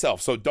propel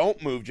myself. So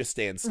don't move. Just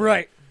stand still.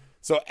 Right.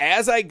 So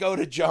as I go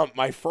to jump,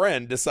 my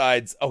friend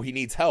decides, oh, he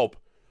needs help.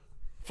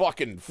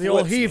 Fucking flips the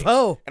old heave me.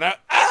 ho. And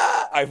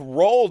I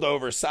rolled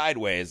over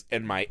sideways,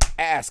 and my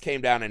ass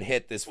came down and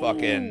hit this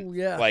fucking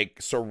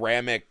like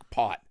ceramic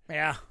pot.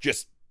 Yeah.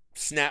 Just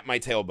snapped my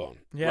tailbone.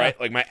 Yeah. Right?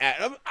 Like my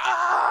ass.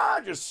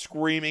 just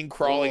screaming,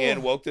 crawling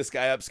in, woke this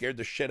guy up, scared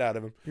the shit out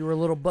of him. You were a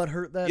little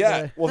butthurt that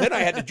Yeah. day. Well, then I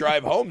had to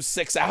drive home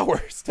 6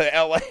 hours to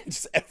LA,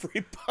 just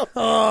every bump.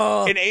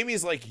 Oh. And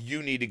Amy's like,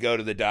 you need to go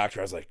to the doctor.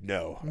 I was like,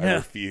 no, I Yeah.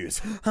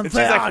 refuse. I'm And she's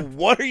like,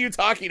 what are you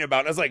talking about?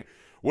 And I was like,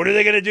 what are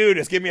they going to do?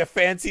 Just give me a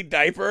fancy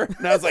diaper?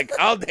 And I was like,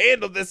 I'll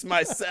handle this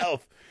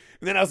myself.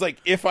 And then I was like,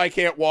 if I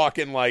can't walk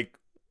in like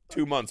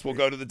 2 months, we'll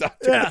go to the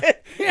doctor. Yeah.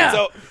 Yeah.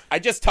 So I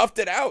just toughed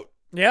it out.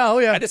 Yeah, oh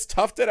yeah. I just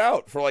toughed it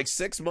out for like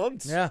 6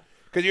 months. Yeah.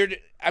 Because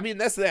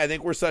that's the thing. I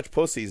think we're such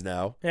pussies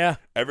now. Yeah.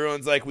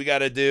 Everyone's like, we got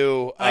to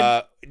do,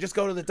 just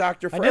go to the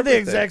doctor for I did everything. the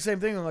exact same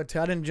thing with my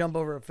I didn't jump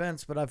over a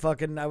fence, but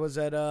I was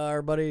at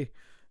our buddy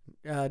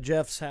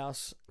Jeff's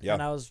house, Yeah.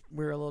 and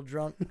we were a little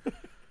drunk,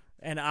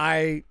 and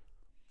I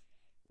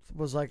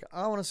was like,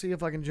 I want to see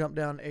if I can jump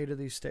down 8 of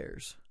these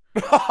stairs.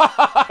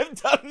 I've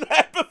done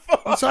that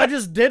before. And so I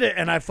just did it,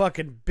 and I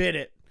fucking bit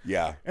it.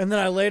 Yeah. And then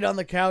I laid on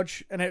the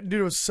couch, and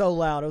it was so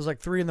loud. It was like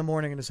 3 a.m.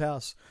 in his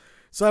house.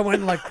 So I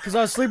went and because I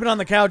was sleeping on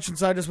the couch, and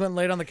so I just went and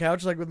laid on the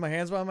couch like with my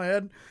hands behind my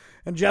head.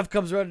 And Jeff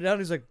comes running down.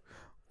 He's like,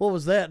 "What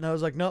was that?" And I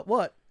was like, "No,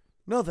 what?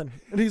 Nothing."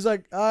 And he's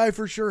like, "I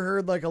for sure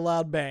heard like a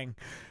loud bang."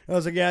 And I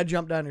was like, "Yeah, I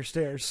jumped down your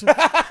stairs."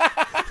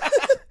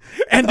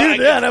 And dude,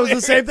 that was the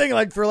same thing.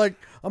 Like for like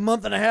a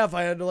month and a half,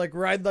 I had to like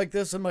ride like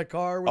this in my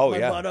car with my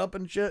butt up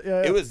and shit.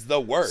 Yeah, It was the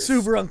worst.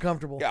 super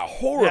uncomfortable. Yeah,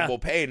 horrible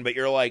pain. But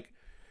you're like,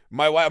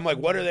 my wife. I'm like,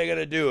 what are they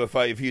gonna do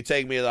if you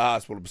take me to the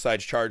hospital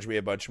besides charge me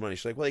a bunch of money?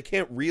 She's like, well, they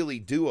can't really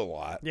do a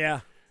lot.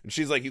 Yeah. And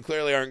she's like, you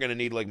clearly aren't gonna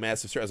need like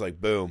massive stress. I was like,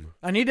 boom.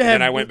 I need to And have.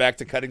 then I went back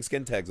to cutting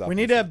skin tags off. We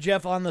need to have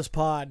Jeff on this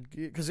pod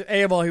because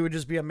A of all, he would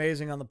just be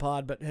amazing on the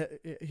pod, but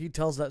he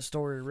tells that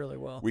story really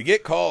well. We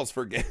get calls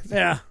for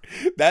Yeah.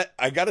 that.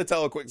 I got to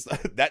tell a quick.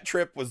 That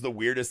trip was the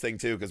weirdest thing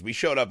too because we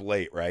showed up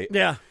late, right?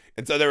 Yeah.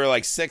 And so there were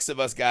like 6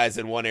 of us guys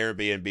in one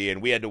Airbnb, and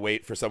we had to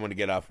wait for someone to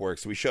get off work.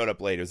 So we showed up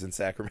late. It was in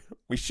Sacramento.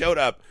 We showed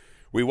up.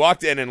 We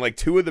walked in, and like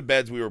 2 of the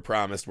beds we were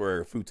promised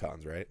were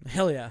futons, right?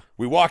 Hell yeah.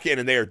 We walk in,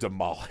 and they are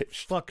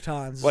demolished.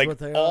 Fucktons is Like what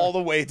they all are.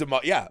 the way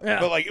demolished. Yeah.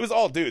 But like it was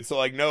all dudes, so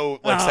like no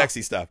like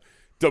sexy stuff.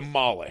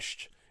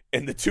 Demolished.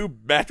 And the 2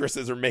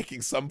 mattresses are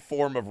making some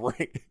form of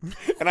ring.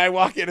 And I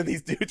walk in, and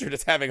these dudes are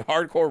just having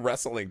hardcore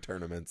wrestling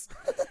tournaments.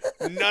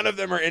 None of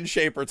them are in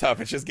shape or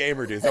tough. It's just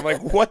gamer dudes. I'm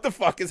like, what the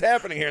fuck is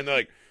happening here? And they're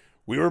like,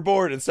 we were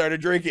bored and started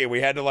drinking.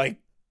 We had to like,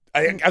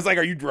 I was like,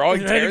 are you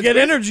drawing You had to tears? get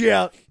energy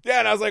out. Yeah,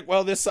 and I was like,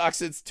 well, this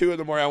sucks. It's 2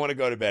 a.m. I want to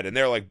go to bed. And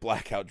they're like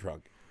blackout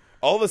drunk.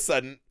 All of a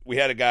sudden, we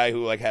had a guy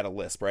who like had a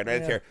lisp, right? And I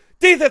had to hear,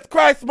 Jesus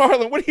Christ,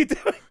 Marlon, what are you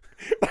doing?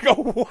 I go,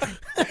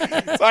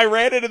 what? So I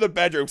ran into the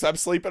bedroom because I'm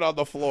sleeping on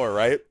the floor,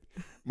 right?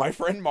 My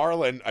friend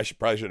Marlon,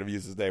 probably should have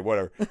used his name,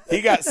 whatever.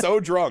 He got so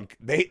drunk.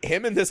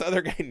 Him and this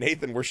other guy,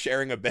 Nathan, were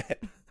sharing a bed.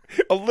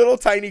 A little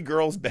tiny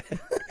girl's bed.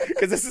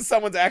 Because this is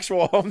someone's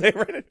actual home they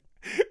rented.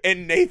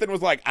 And Nathan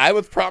was like, I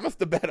was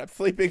promised a bed. I'm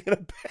sleeping in a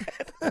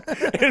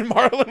bed. And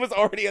Marlon was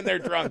already in there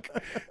drunk.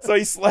 So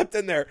he slept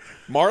in there.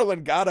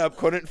 Marlon got up,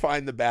 couldn't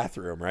find the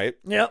bathroom, right?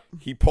 Yep.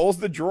 He pulls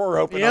the drawer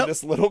open on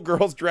this little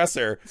girl's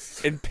dresser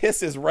and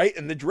pisses right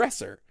in the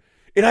dresser.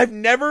 And I've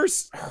never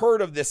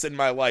heard of this in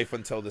my life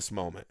until this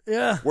moment.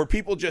 Yeah. Where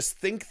people just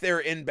think they're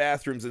in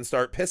bathrooms and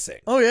start pissing.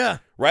 Oh, yeah.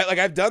 Right? Like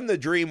I've done the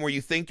dream where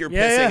you think you're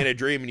pissing in a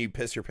dream and you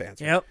piss your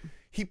pants. Yep.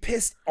 He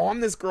pissed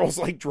on this girl's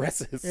like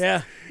dresses.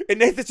 Yeah. And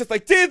Nathan's just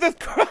like, Jesus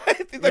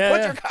Christ. He's like, Yeah,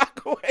 put your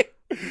cock away.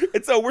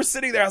 And so we're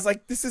sitting there. I was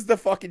like, this is the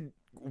fucking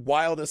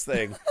wildest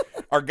thing.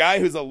 Our guy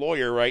who's a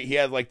lawyer, right? He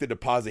had like the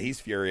deposit. He's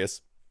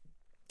furious.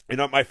 You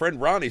know, my friend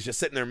Ronnie's just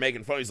sitting there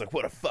making fun. He's like,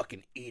 what a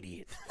fucking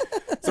idiot.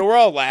 So we're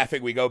all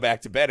laughing. We go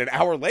back to bed. An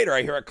hour later,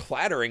 I hear a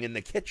clattering in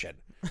the kitchen.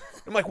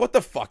 I'm like, what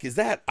the fuck is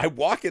that? I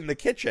walk in the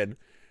kitchen.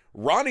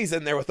 Ronnie's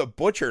in there with a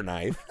butcher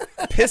knife,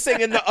 pissing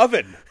in the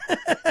oven.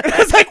 And I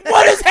was like,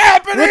 what is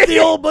happening? With the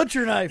old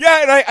butcher knife.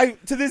 Yeah, and I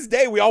to this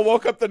day, we all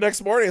woke up the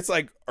next morning. It's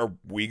like, are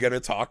we going to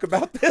talk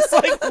about this?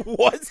 Like,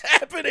 what's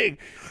happening?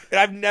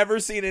 And I've never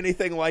seen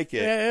anything like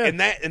it. Yeah,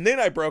 yeah. And then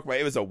I broke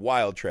it was a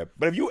wild trip.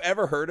 But have you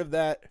ever heard of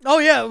that? Oh,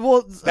 yeah.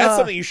 Well, That's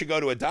something you should go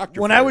to a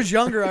doctor when for. I was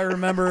younger, I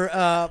remember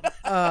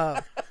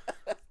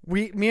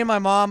me and my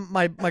mom,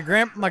 my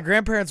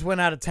grandparents went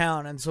out of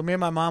town, and so me and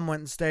my mom went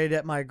and stayed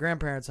at my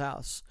grandparents'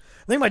 house.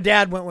 I think my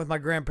dad went with my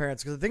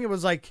grandparents because I think it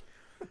was like,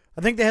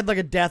 I think they had like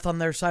a death on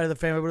their side of the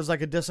family, but it was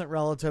like a distant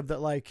relative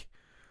that like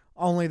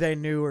only they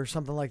knew or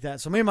something like that.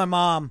 So me and my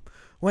mom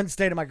went and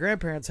stayed at my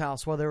grandparents'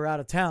 house while they were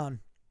out of town.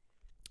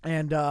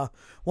 And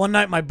one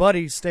night my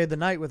buddy stayed the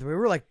night with me. We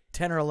were like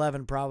 10 or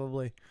 11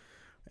 probably.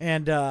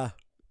 And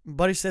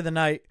buddy stayed the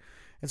night.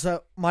 And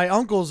so I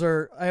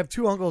have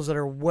 2 uncles that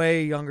are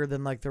way younger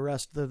than like the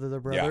rest of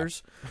their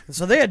brothers. Yeah. And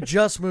so they had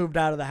just moved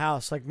out of the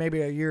house like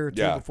maybe a year or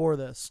 2 before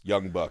this.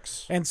 Young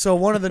bucks. And so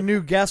one of the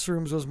new guest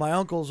rooms was my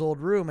uncle's old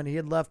room, and he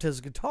had left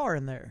his guitar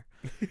in there.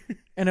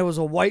 And it was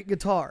a white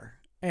guitar.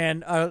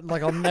 And I'll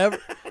never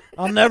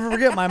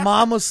forget, my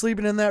mom was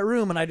sleeping in that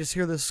room, and I just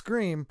hear this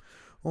scream.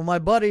 Well, my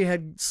buddy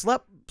had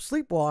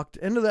sleepwalked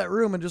into that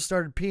room and just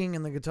started peeing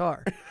in the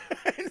guitar.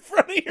 In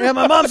front of your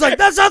my mom's like,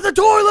 that's not the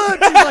toilet.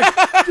 She's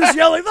like, just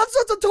yelling, that's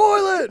not the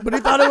toilet. But he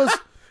thought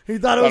He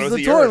thought it Thought was it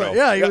was the a toilet. urinal.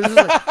 Yeah, he was just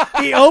like,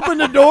 he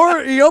opened the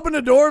door. He opened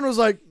the door and was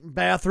like,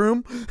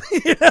 bathroom.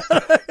 You know?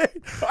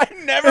 I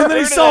never. And then he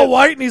heard of saw that.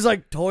 white and he's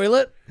like,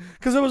 toilet,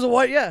 because it was a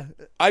white. Yeah,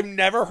 I've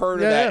never heard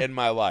of that in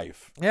my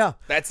life. yeah.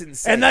 That's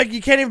insane. And like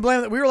you can't even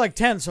blame that. We were like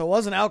 10, so it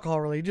wasn't alcohol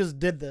really. He just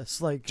did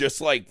this. Like,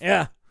 just like,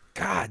 yeah.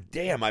 God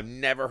damn, I've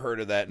never heard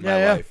of that in Yeah, my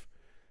yeah. life.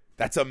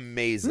 That's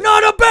amazing.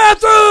 Not a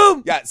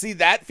bathroom. Yeah, see,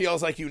 that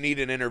feels like you need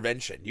an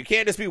intervention. You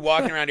can't just be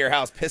walking around your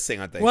house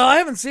pissing on things. Well, I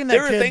haven't seen that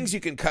there kid. are things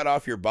you can cut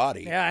off your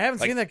body. Yeah, I haven't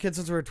Like, seen that kid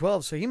since we were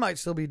 12, so he might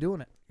still be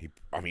doing it.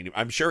 I mean,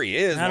 I'm sure he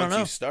is I don't once know.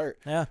 you start.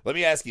 Yeah. Let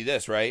me ask you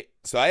this, right?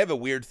 So I have a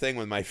weird thing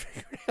with my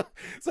fingernails.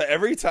 So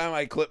every time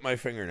I clip my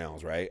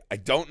fingernails, right? I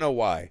don't know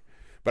why,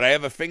 but I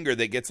have a finger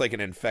that gets like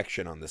an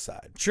infection on the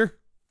side. Sure.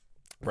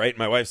 Right?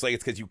 My wife's like,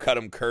 it's because you cut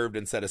them curved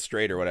instead of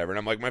straight or whatever. And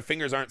I'm like, my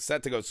fingers aren't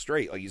set to go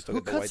straight. Like you still Who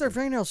get the cuts white their thing.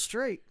 fingernails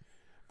straight?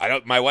 I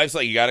don't. My wife's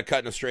like, you got to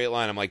cut in a straight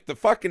line. I'm like, the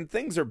fucking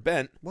things are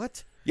bent.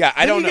 What? Yeah,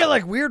 I Then don't you know. get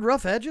like weird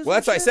rough edges. Well, and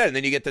that's what I shit? said. And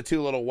then you get the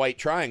two little white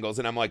triangles,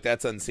 and I'm like,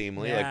 that's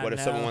unseemly. Yeah, like, what if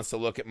no. someone wants to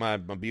look at my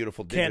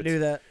beautiful digits? Can't do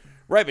that.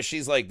 Right, but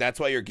she's like, that's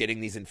why you're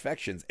getting these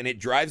infections. And it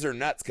drives her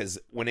nuts because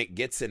when it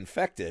gets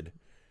infected,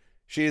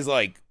 she's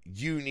like,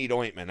 you need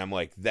ointment. I'm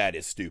like, that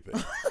is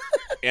stupid.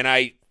 And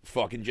I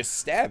fucking just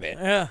stab it.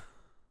 Yeah.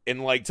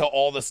 And like, till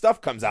all the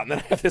stuff comes out. And then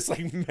I have this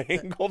like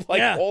mangled like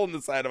Yeah. hole in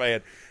the side of my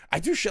head. I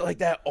do shit like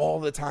that all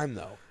the time,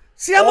 though.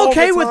 See, I'm All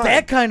okay the with time.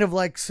 that kind of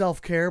like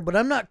self-care, but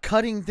I'm not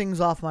cutting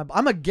things off my.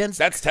 I'm against.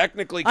 That's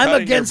technically I'm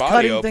cutting against your body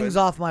cutting open. things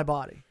off my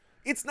body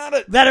It's not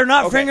a... that are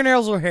not Okay.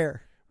 fingernails or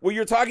hair Well,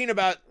 you're talking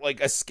about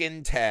like a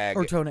skin tag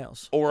or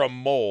toenails. or a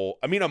mole.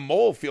 I mean, a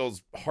mole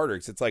feels harder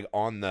because it's like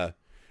on the.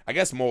 I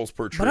guess moles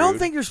protrude. But I don't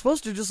think you're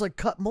supposed to just like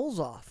cut moles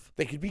off.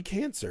 they could be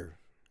cancer.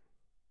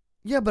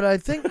 Yeah, but I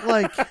think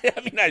like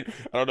I mean, I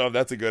don't know if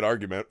that's a good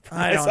argument. From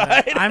I my don't know.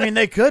 side. I mean,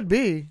 they could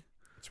be.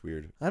 It's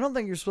weird. I don't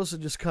think you're supposed to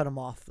just cut them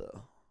off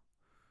though.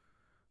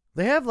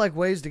 They have like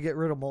ways to get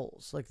rid of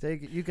moles. Like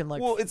you can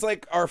like. Well, it's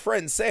like our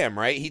friend Sam,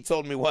 right? He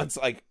told me once,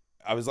 like,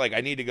 I was like, I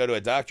need to go to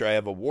a doctor. I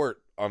have a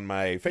wart on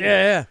my finger.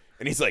 yeah.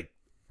 And he's like,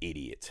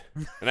 idiot.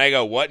 And I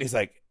go, what? And he's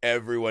like,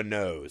 everyone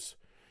knows.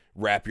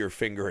 Wrap your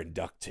finger in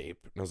duct tape.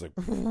 And I was like,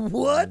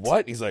 What? What?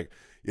 And he's like,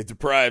 it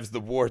deprives the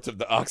warts of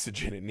the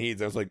oxygen it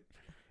needs. I was like,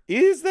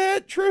 is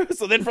that true?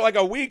 So then for like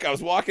a week, I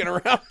was walking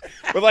around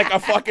with like a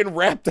fucking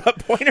wrapped up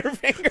pointer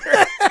finger.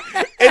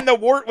 And the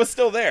wart was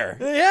still there.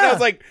 Yeah. And I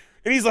was like,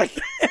 and he's like,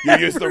 you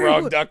used the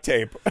wrong duct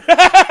tape.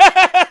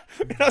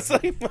 And I was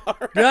like, all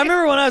right. Yeah, I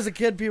remember when I was a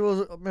kid.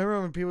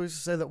 Remember when people used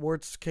to say that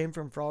warts came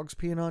from frogs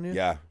peeing on you?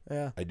 Yeah,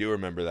 Yeah. I do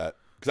remember that.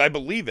 Because I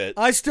believe it.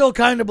 I still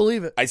kind of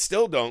believe it. I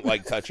still don't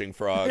like touching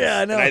frogs.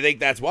 Yeah, I know. And I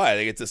think that's why. I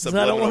think it's a 'Cause I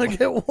subliminal. don't want to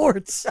get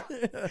warts. I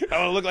want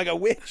to look like a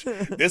witch.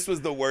 This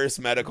was the worst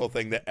medical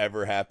thing that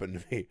ever happened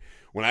to me.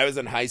 When I was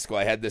in high school,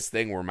 I had this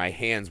thing where my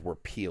hands were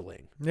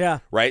peeling. Yeah.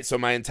 Right? So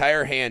my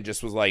entire hand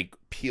just was like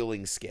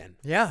peeling skin.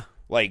 Yeah.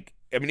 Like,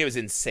 I mean, it was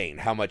insane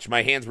how much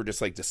my hands were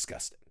just like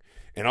disgusting.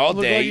 And all It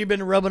looked day. like you've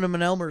been rubbing them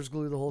in Elmer's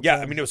glue the whole Yeah,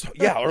 time. I mean, it was,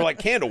 or like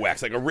candle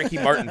wax, like a Ricky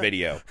Martin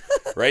video,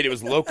 right? It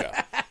was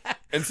Loca.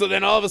 And so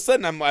then all of a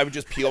sudden, I would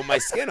just peel my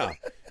skin off.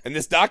 And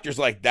this doctor's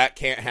like, that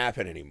can't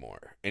happen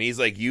anymore. And he's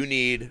like, you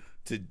need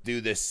to do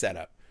this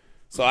setup.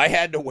 So I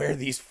had to wear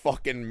these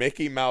fucking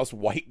Mickey Mouse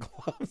white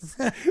gloves.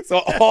 So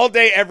all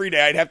day, every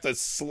day, I'd have to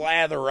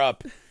slather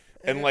up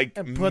and like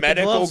And put the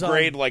medical gloves on.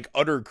 grade like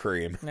udder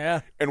cream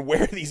Yeah. and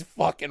wear these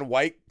fucking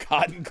white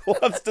cotton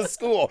gloves to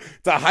school,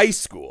 to high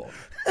school.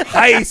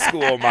 High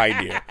school,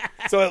 mind you.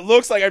 So it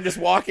looks like I'm just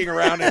walking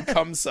around in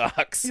cum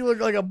socks. You look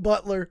like a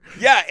butler.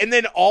 Yeah, and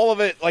then all of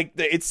it, like,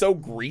 it's so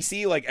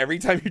greasy. Like, every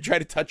time you try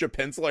to touch a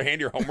pencil or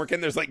hand your homework in,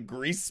 there's, like,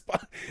 grease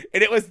spot.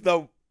 And it was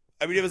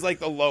it was, like,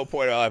 the low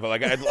point of life.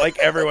 Like, I'd like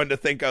everyone to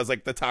think I was,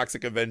 like, the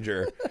Toxic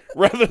Avenger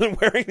rather than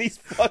wearing these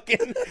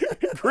fucking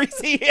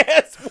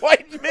greasy-ass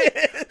white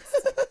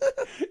mitts.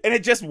 And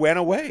it just went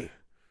away.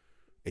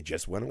 It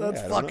just went away.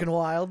 That's I don't fucking know.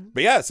 wild.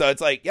 But, yeah, so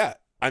it's like, yeah.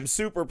 I'm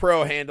super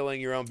pro handling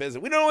your own business.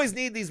 We don't always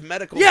need these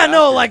medical. Yeah,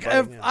 no, doctors like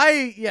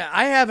bugging if in.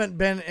 I haven't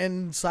been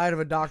inside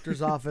of a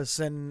doctor's office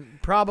in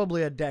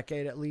probably a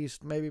decade at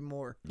least, maybe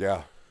more.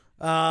 Yeah.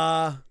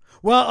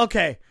 Well,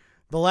 okay.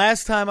 The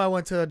last time I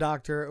went to a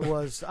doctor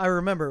I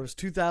remember it was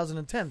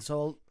 2010,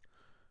 so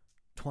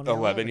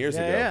 11 years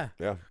ago.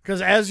 Yeah.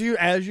 Because as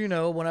you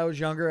know, when I was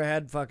younger, I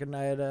had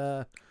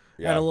a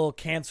little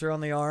cancer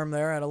on the arm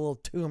there. I had a little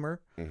tumor.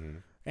 Mm-hmm.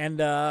 And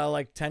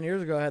like 10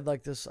 years ago, I had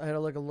like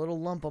a little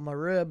lump on my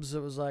ribs.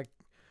 It was like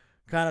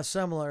kind of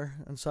similar.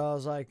 And so I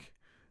was like,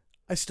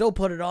 I still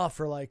put it off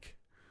for like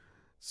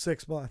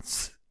 6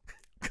 months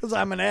because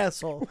I'm an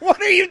asshole.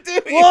 What are you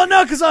doing? Well,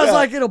 no, because I was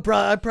like,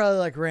 I probably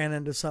like ran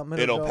into something.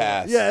 It'll go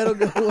pass. away. Yeah, it'll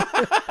go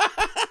away.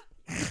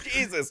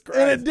 Jesus Christ.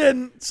 And it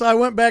didn't. So I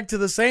went back to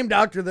the same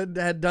doctor that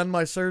had done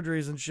my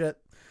surgeries and shit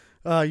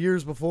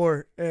years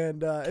before.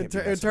 And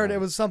it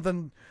was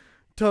something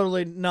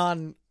totally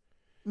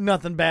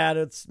nothing bad.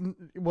 It's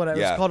whatever.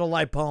 Yeah. It's called a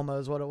lipoma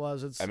is what it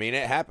was. It's I mean,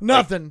 it happened.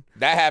 nothing. Like,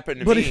 that happened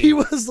to But me. he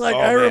was like, Oh,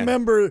 I man.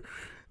 remember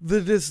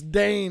the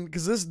disdain,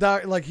 because this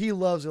doc, like, he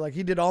loves it. Like,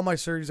 he did all my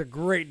surgery. He's a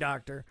great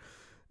doctor.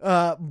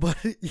 But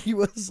he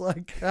was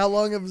like, how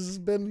long has this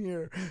been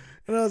here?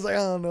 And I was like, I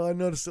don't know. I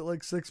noticed it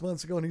like 6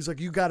 months ago. And he's like,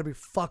 you got to be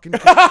fucking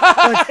kidding.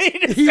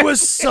 Like, he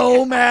was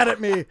so mad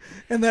at me.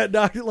 And that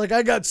doctor, like,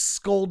 I got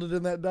scolded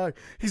in that doctor.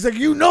 He's like,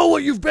 you know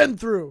what you've been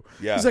through.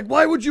 Yeah. He's like,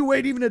 why would you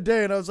wait even a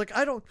day? And I was like,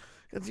 I don't.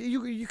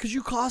 Because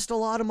you cost a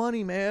lot of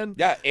money, man.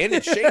 Yeah, and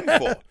it's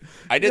shameful.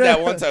 I did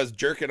that once. I was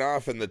jerking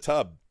off in the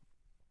tub.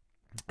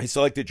 I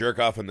still like to jerk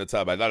off in the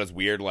tub. I thought it was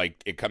weird.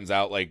 Like, it comes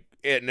out like,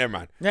 never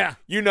mind. Yeah.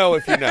 You know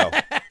if you know.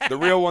 The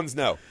real ones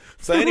know.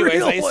 So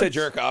anyways, I used to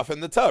jerk off in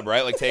the tub,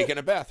 right? Like taking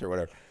a bath or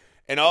whatever.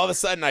 And all of a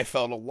sudden, I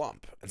felt a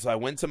lump. And so I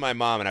went to my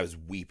mom, and I was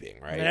weeping,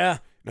 right? Yeah.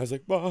 And I was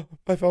like, Mom,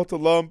 I felt a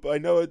lump. I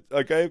know it.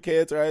 Like, I have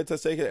cancer. I had to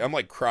take it. I'm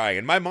like crying.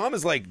 And my mom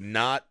is like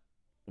not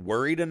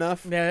worried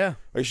enough. Yeah.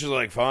 Like, she's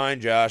like,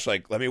 fine, Josh.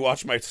 Like, let me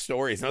watch my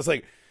stories. And I was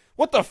like,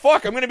 what the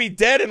fuck? I'm going to be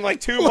dead in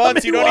like 2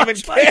 months. You don't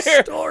even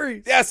care.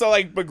 Stories. Yeah, so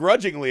like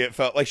begrudgingly it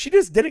felt like she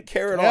just didn't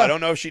care at all. I don't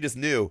know if she just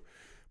knew.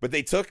 But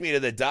they took me to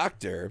the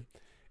doctor,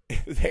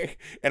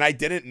 and I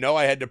didn't know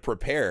I had to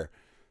prepare.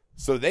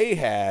 So they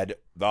had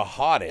the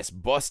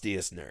hottest,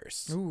 bustiest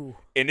nurse. Ooh.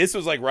 And this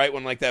was like right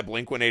when like that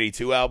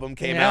Blink-182 album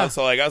came out.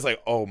 So like I was like,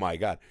 oh my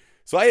God.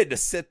 So I had to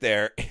sit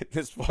there in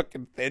this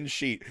fucking thin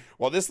sheet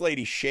while this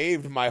lady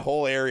shaved my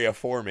whole area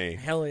for me.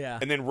 Hell yeah.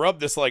 And then rubbed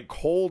this like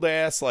cold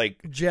ass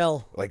like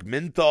gel, like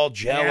menthol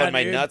gel Yeah, on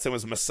my dude. nuts and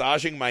was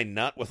massaging my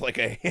nut with like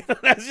a hand. And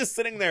I was just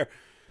sitting there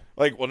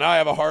like, well, now I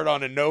have a heart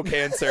on and no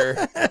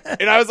cancer.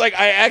 And I was like,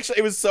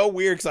 it was so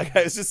weird because like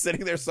I was just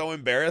sitting there so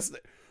embarrassed.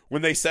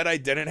 When they said I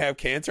didn't have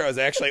cancer, I was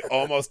actually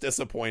almost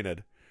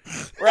disappointed.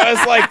 Where I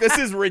was like, this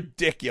is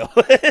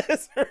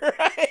ridiculous.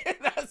 Right? And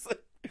I was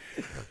like,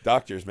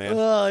 doctors, man.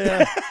 Oh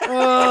yeah.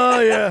 Oh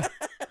yeah.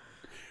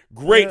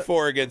 Great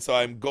for again, so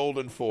I'm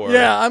golden for.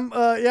 Yeah,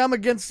 I'm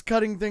against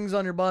cutting things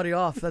on your body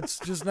off. That's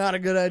just not a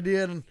good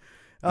idea. And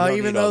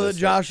even though that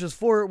Josh is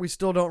for it, we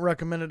still don't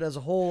recommend it as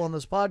a whole on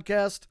this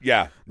podcast.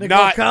 Yeah.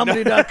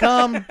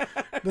 NickLoveComedy.com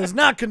does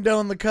not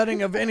condone the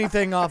cutting of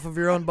anything off of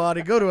your own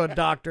body. Go to a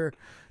doctor.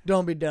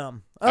 Don't be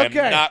dumb. Okay.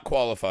 I'm not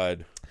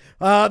qualified.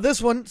 This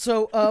one,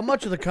 so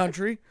much of the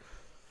country,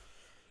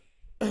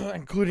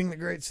 including the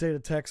great state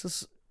of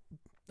Texas,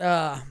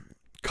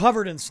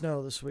 covered in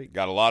snow this week.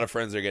 Got a lot of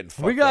friends that are getting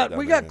fucked We got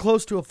up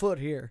close to a foot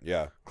here.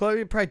 Yeah.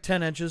 Probably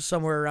 10 inches,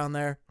 somewhere around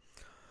there.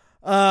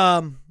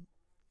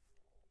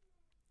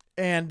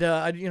 And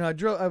I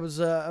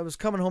was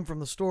coming home from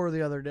the store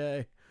the other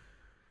day,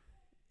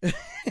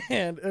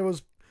 and it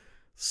was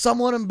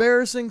somewhat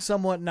embarrassing,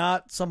 somewhat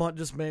not, somewhat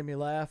just made me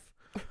laugh.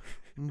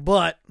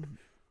 But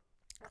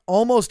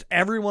almost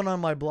everyone on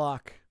my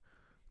block,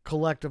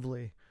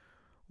 collectively,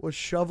 was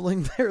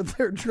shoveling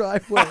their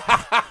driveway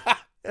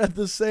at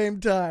the same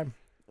time.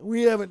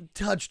 We haven't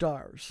touched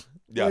ours,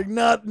 like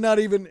not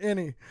even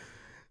any.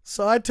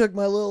 So I took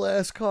my little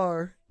ass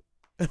car,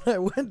 and I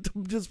went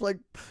to just like.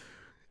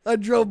 I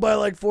drove by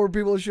like 4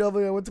 people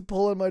shoveling. I went to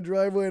pull in my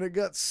driveway and it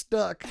got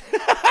stuck.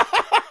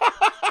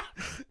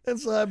 And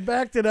so I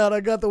backed it out. I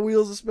got the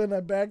wheels to spin. I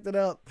backed it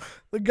out.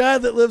 The guy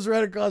that lives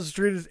right across the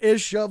street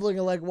is shoveling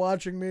and like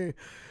watching me.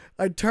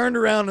 I turned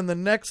around in the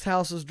next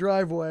house's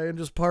driveway and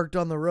just parked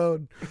on the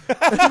road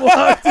and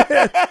walked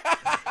in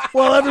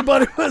while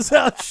everybody was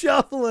out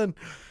shoveling.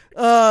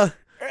 And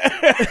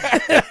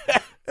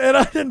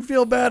I didn't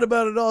feel bad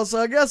about it at all. So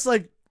I guess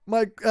like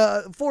my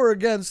for or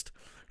against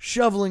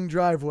shoveling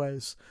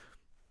driveways.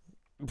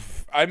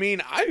 I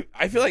mean,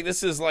 I feel like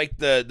this is like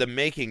the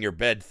making your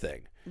bed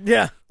thing.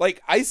 Yeah.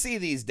 Like, I see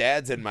these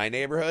dads in my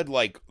neighborhood,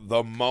 like,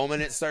 the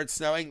moment it starts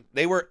snowing,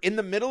 they were in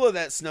the middle of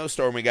that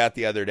snowstorm we got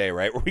the other day,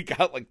 right? Where we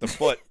got, like, the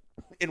foot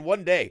in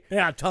one day.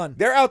 Yeah, a ton.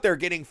 They're out there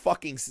getting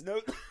fucking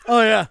snowed.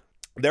 Oh, yeah.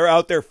 They're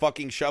out there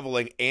fucking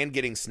shoveling and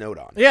getting snowed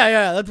on.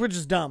 Yeah, that's which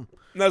is dumb.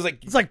 And I was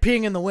like... It's like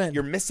peeing in the wind.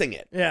 You're missing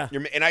it. Yeah.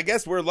 And I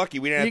guess we're lucky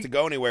we didn't have to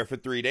go anywhere for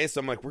 3 days, so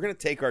I'm like, we're going to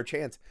take our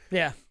chance.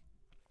 Yeah.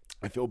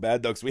 I feel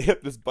bad, though, because we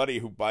have this buddy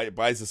who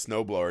buys a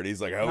snowblower, and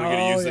he's like, how are we going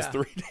to use this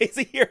 3 days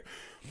a year?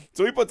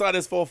 So he puts on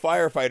his full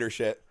firefighter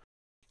shit,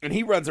 and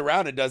he runs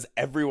around and does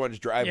everyone's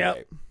driveway.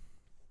 Yep.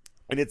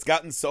 And it's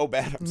gotten so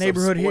bad. I'm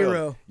Neighborhood so spoiled.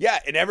 hero. Yeah,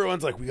 and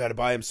everyone's like, we got to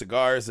buy him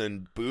cigars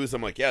and booze.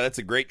 I'm like, yeah, that's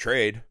a great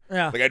trade.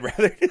 Yeah. Like, I'd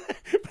rather...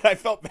 But I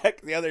felt bad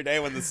the other day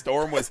when the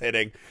storm was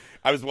hitting.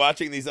 I was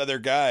watching these other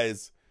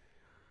guys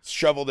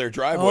shovel their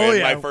driveway. Oh, and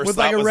yeah. my first with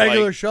thought like a was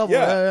regular like, shovel.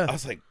 Yeah. I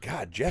was like,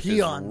 God, Jeff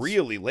Peons. is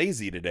really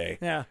lazy today.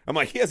 Yeah. I'm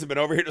like, he hasn't been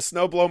over here to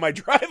snow blow my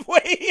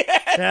driveway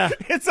yet. Yeah.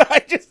 And so I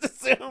just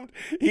assumed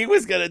he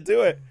was going to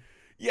do it.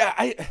 Yeah,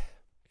 I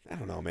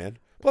don't know, man.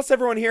 Plus,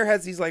 everyone here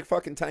has these like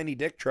fucking tiny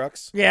dick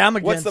trucks. Yeah, I'm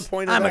against. What's the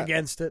point of that? I'm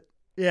against it.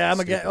 Yeah, I'm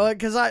against.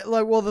 Because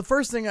the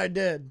first thing I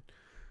did,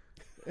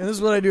 and this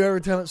is what I do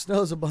every time it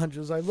snows a bunch,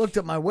 is I looked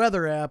at my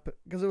weather app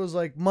because it was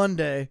like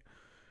Monday,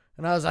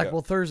 and I was like,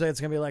 well, Thursday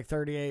it's gonna be like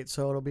 38,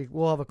 so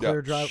we'll have a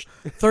clear drive.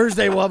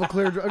 Thursday we'll have a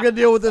clear drive. I'm gonna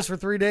deal with this for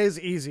 3 days,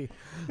 easy.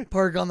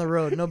 Park on the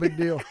road, no big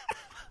deal.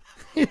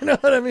 You know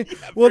what I mean?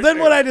 Well, then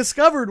what I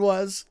discovered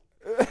was,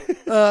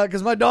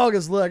 Because my dog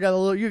is I got a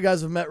little. You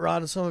guys have met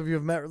Rhonda. Some of you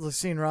have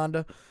seen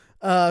Rhonda.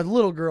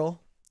 Little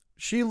girl.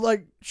 She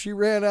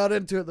ran out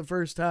into it the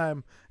first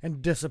time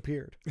and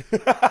disappeared.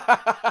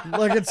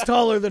 Like it's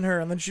taller than her,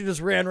 and then she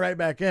just ran right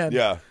back in.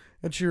 Yeah.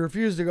 And she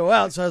refused to go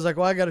out, so I was like,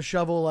 well, I got to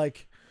shovel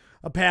like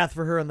a path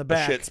for her in the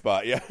back. A shit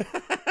spot, yeah.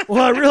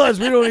 Well, I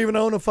realized we don't even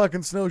own a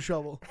fucking snow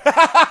shovel.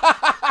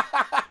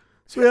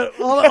 So we had,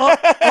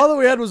 all that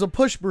we had was a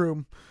push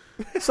broom.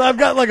 So I've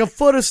got like a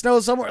foot of snow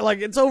somewhere, like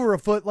it's over a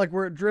foot, like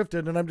where it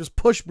drifted, and I'm just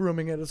push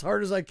brooming it as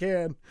hard as I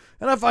can.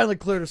 And I finally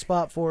cleared a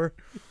spot for her.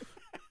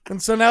 And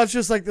so now it's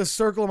just like this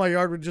circle in my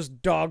yard with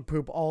just dog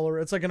poop all over.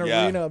 It's like an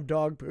arena of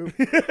dog poop.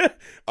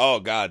 Oh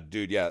God,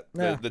 dude, yeah.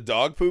 The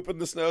dog poop in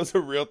the snow is a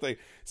real thing.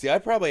 See, I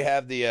probably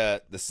have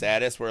the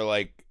saddest where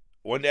like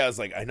one day I was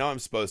like, I know I'm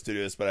supposed to do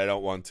this, but I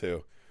don't want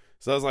to.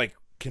 So I was like,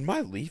 can my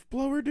leaf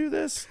blower do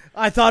this?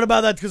 I thought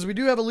about that because we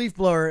do have a leaf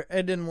blower.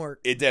 It didn't work.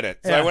 It didn't.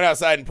 So I went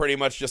outside and pretty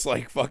much just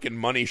like fucking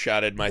money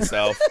shotted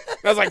myself.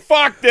 I was like,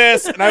 fuck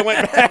this. And I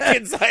went back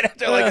inside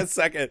after like a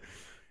second.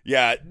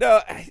 Yeah, no,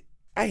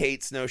 I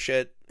hate snow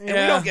shit. And we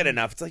don't get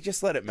enough. It's like,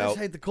 just let it melt. I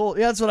just hate the cold.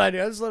 Yeah, that's what I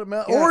do. I just let it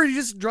melt. Yeah. Or you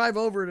just drive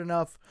over it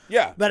enough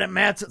that it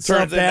mats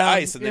itself turns into down.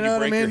 ice, and then you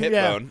break your hip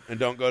bone and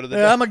don't go to the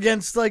doctor. I'm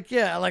against, like,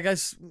 I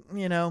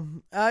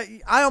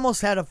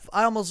almost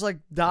like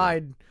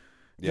died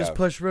just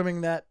push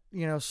rimming that,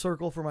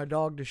 circle for my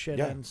dog to shit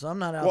in. So I'm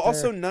not out there. Well,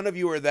 also, none of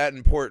you are that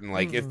important.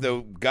 Like, if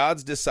the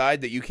gods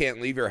decide that you can't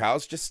leave your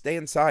house, just stay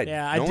inside.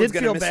 Yeah, I did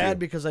feel bad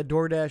because I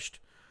DoorDashed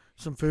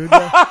some food.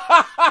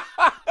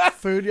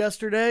 Food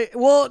yesterday.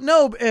 Well,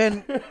 no,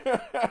 and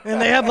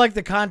they have like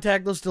the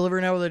contactless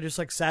delivery now where they just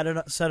like set it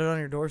on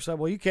your doorstep.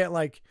 Well, you can't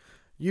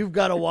you've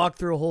got to walk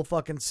through a whole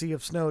fucking sea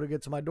of snow to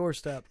get to my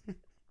doorstep.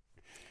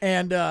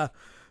 And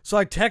so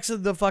I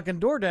texted the fucking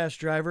DoorDash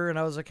driver and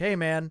I was like, hey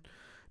man,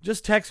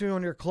 just text me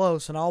when you're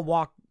close and I'll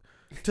walk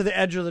to the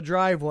edge of the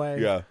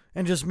driveway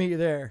and just meet you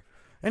there.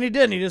 And he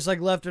didn't. He just like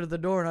left it at the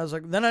door and I was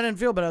like, then I didn't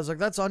feel bad. I was like,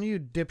 that's on you,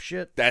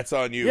 dipshit. That's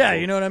on you. Yeah,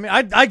 you know what I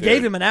mean? I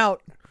gave him an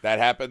out. That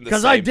happened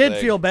because I did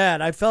feel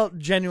bad. I felt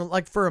genuine,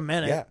 like for a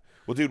minute. Yeah.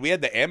 Well, dude, we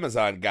had the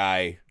Amazon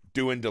guy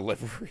doing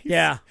deliveries.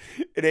 Yeah.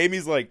 And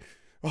Amy's like,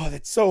 oh,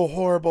 that's so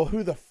horrible.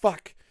 Who the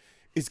fuck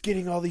is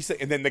getting all these things?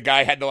 And then the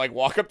guy had to like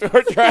walk up to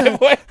her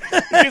driveway.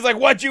 He's like,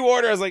 what'd you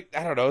order? I was like,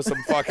 I don't know,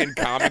 some fucking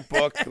comic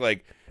book.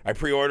 Like, I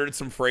pre-ordered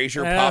some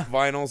Frasier pop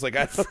vinyls. Like,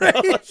 I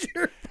don't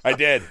know. I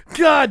did.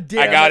 God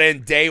damn I got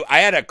in I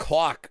had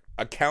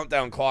a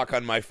countdown clock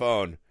on my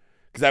phone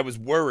because I was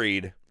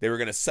worried they were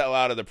going to sell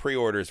out of the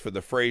pre-orders for the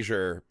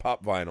Frasier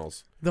pop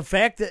vinyls. The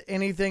fact that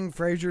anything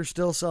Frasier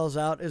still sells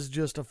out is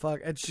just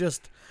it's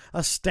just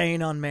a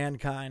stain on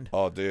mankind.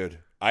 Oh, dude.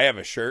 I have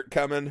a shirt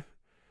coming.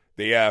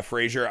 The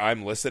Frasier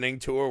I'm Listening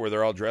tour where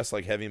they're all dressed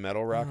like heavy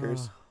metal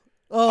rockers.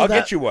 I'll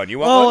get you one. You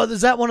want one?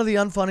 Is that one of the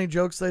unfunny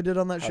jokes they did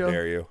on that show? How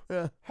dare you?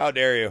 Yeah. How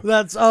dare you?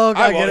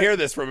 I won't hear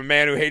this from a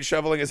man who hates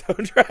shoveling his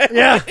own driveway.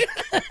 Yeah.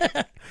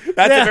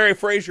 That's a very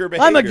Frasier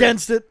behavior. I'm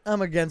against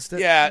it.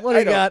 Yeah. What do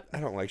you got?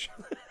 I don't like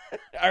shoveling.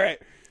 All right.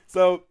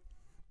 So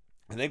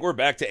I think we're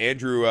back to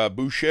Andrew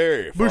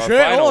Boucher for our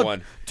final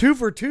one. 2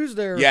 for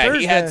Tuesday or Thursday.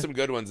 He had some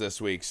good ones this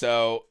week.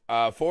 So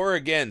for or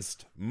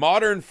against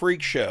modern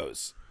freak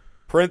shows,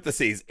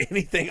 parentheses,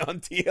 anything on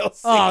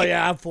TLC. Oh,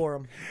 yeah, I'm for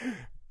them.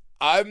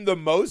 I'm the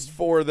most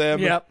for them.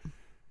 Yep.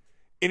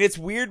 And it's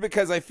weird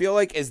because I feel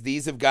like as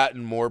these have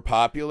gotten more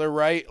popular,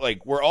 right?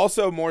 Like, we're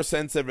also more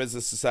sensitive as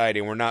a society,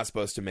 and we're not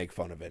supposed to make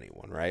fun of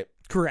anyone, right?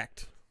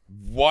 Correct.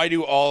 Why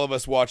do all of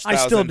us watch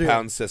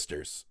 1,000-Pound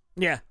Sisters?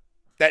 Yeah.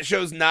 That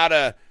show's not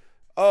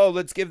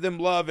let's give them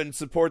love and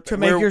support them.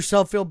 To make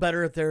yourself feel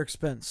better at their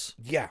expense.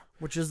 Yeah.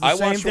 Which is the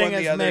same thing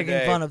as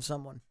making fun of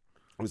someone.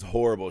 It was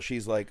horrible.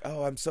 She's like,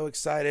 oh, I'm so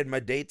excited.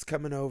 My date's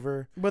coming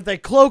over. But they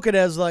cloak it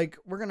as like,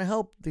 we're going to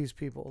help these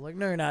people. Like,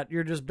 no, you're not.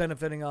 You're just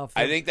benefiting off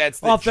I think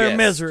that's off their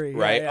misery.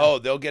 Right? Yeah. Oh,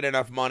 they'll get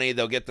enough money.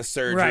 They'll get the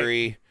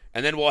surgery. Right.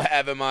 And then we'll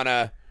have him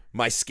on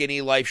My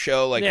Skinny Life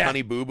show, like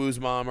Honey Boo Boo's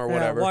mom or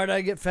whatever. Why'd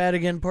I get fat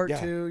again, part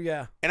 2?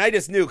 Yeah. And I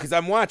just knew because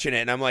I'm watching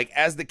it and I'm like,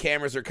 as the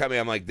cameras are coming,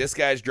 I'm like, this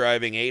guy's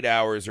driving 8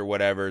 hours or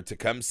whatever to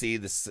come see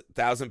the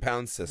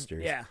 1,000-Pound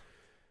Sisters. Yeah.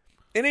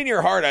 And in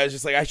your heart, I was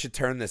just like, I should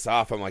turn this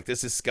off. I'm like,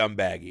 this is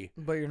scumbaggy.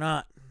 But you're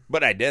not.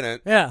 But I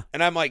didn't. Yeah.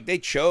 And I'm like, they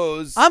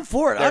chose. I'm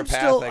for it.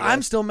 Path,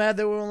 I'm still mad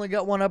that we only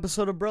got one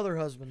episode of Brother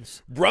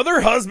Husbands. Brother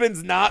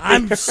Husbands not.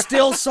 I'm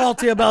still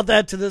salty about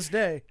that to this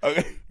day.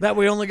 Okay. That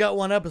we only got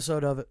one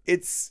episode of it.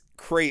 It's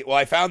great. Well,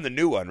 I found the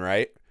new one,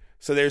 right?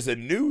 So there's a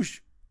new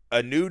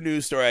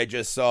news story I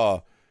just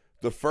saw.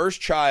 The first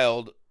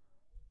child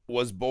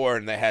was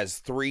born that has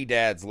 3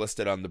 dads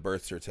listed on the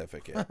birth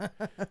certificate.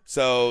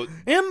 So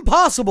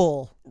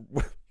impossible.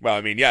 Well,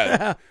 I mean,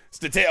 yeah.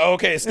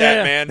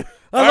 Man.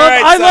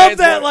 I love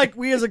that. Like,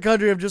 we as a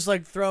country have just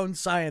like thrown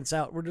science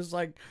out. We're just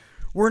like,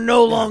 we're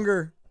no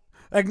longer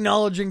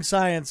acknowledging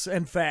science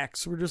and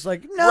facts. We're just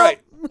like, no. Right.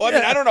 Well, I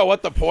mean, I don't know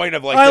what the point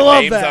of like the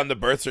names on the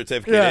birth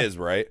certificate is,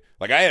 right?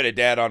 Like, I had a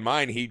dad on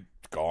mine. He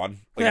gone.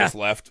 Like, just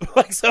left.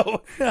 Like,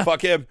 so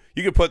fuck him.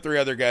 You could put 3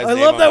 other guys. I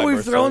love that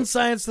we've thrown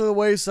science to the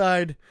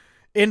wayside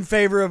in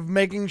favor of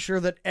making sure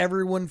that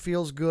everyone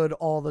feels good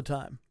all the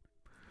time.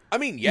 I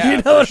mean, yeah.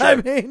 You know what sure. I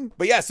mean?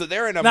 But yeah, so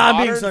they're in a I'm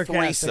being modern sarcastic.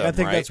 threesome, I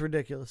think right? that's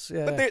ridiculous.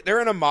 Yeah. But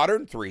they're in a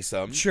modern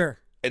threesome. Sure.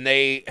 And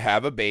they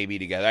have a baby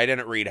together. I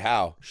didn't read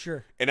how.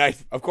 Sure. And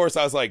of course,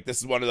 I was like, this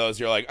is one of those,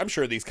 you're like, I'm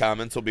sure these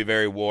comments will be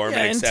very warm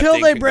and accepting.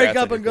 Until they break Congrats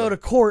up on and your go to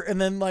kid. court,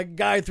 and then like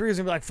guy 3 is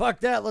gonna be like,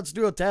 "Fuck that, let's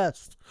do a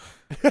test."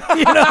 You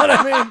know what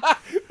I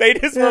mean? They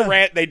just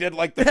were they did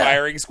like the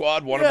firing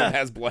squad. One of them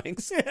has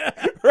blanks.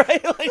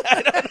 Right? Like,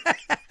 I don't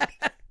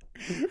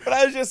know. But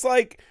I was just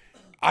like,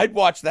 I'd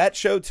watch that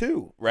show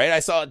too, right? I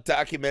saw a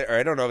documentary, or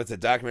I don't know if it's a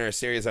documentary or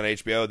series on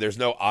HBO. There's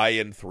no I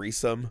in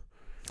threesome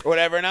or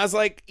whatever. And I was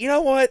like, you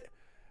know what?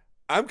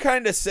 I'm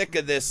kind of sick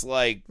of this,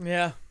 like,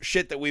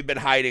 shit that we've been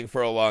hiding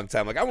for a long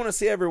time. Like, I want to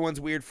see everyone's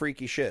weird,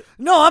 freaky shit.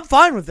 No, I'm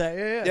fine with that.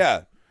 Yeah.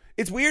 Yeah.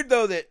 It's weird,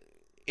 though, that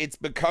it's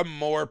become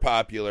more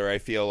popular, I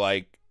feel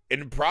like,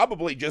 and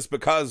probably just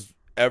because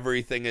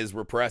everything is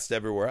repressed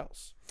everywhere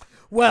else.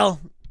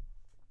 Well,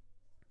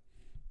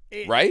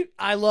 right?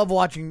 I love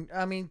watching.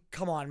 I mean,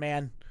 come on,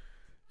 man.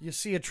 You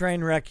see a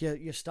train wreck,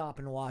 you stop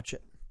and watch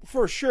it.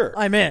 For sure.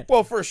 I'm in.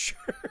 Well, for sure.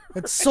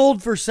 It's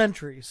sold for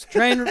centuries.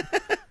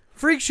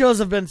 Freak shows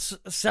have been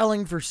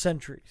selling for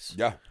centuries.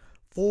 Yeah.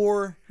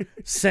 For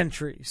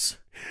centuries.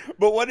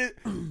 But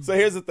so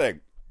here's the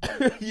thing.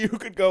 You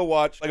could go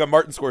watch like a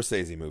Martin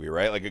Scorsese movie,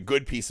 right? Like a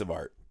good piece of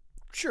art.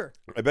 Sure.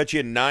 I bet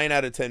you 9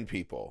 out of 10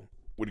 people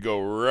would go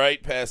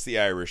right past The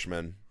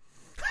Irishman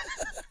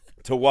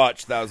to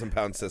watch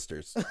 1,000-Pound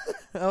Sisters.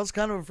 That was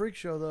kind of a freak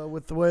show, though,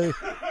 with the way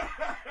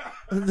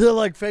the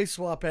like face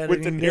swap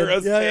editing. With De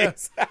Niro's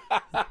face.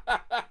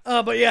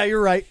 But yeah, you're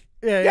right.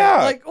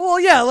 Yeah. Like, well,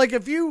 yeah, like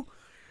if you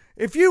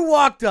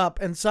walked up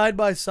and side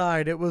by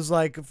side, it was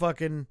like a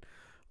fucking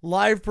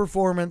live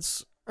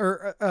performance,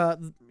 or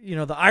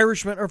The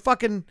Irishman, or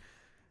fuck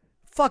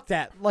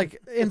that,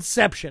 like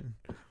Inception,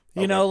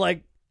 you know,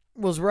 like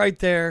was right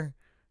there,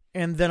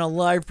 and then a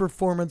live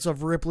performance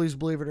of Ripley's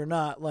Believe It or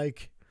Not,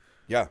 like,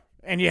 yeah,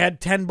 and you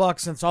had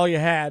 $10 and it's all you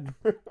had.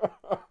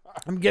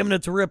 I'm giving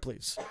it to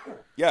Ripley's.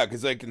 Yeah,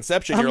 because like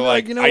Inception, I'm you're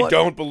like, you know I what?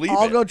 don't believe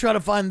I'll it. go try to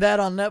find that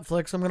on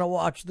Netflix. I'm gonna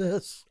watch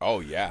this.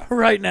 Oh yeah,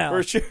 right now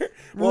for sure.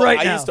 Well, right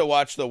I now. used to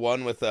watch the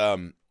one with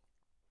the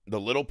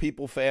Little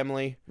People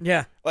family.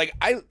 Yeah, like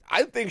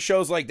I think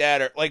shows like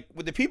that are like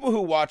with the people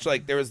who watch,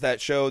 like there was that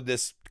show,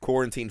 this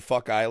Quarantine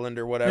Fuck Island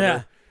or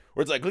whatever,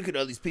 where it's like, look at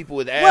all these people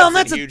with abs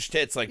and huge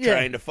tits like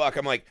trying to fuck.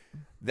 I'm like,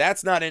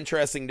 that's not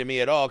interesting to me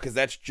at all, because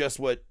that's just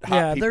what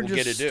hot people they're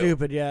get just to do.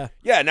 Stupid, yeah.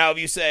 Now if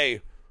you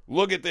say,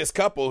 look at this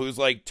couple who's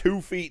like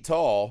 2 feet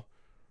tall,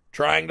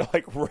 trying to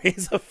like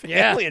raise a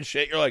family and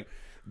shit, you're like,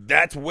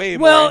 that's way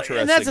more interesting.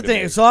 And that's the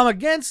thing. Me. So I'm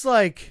against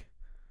like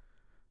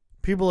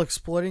people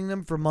exploiting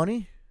them for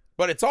money.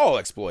 But it's all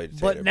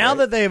exploitative. But now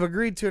that they've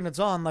agreed to and it's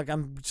on, like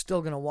I'm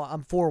still gonna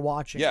I'm for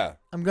watching. Yeah,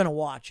 I'm gonna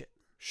watch it.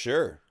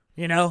 Sure.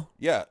 You know.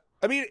 Yeah.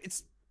 I mean,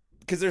 it's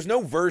because there's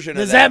no version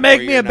Does of that. Does that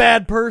make me a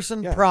bad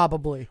person? Yeah.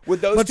 Probably.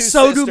 Would those but two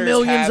so do sisters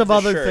millions have of the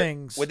other shirt?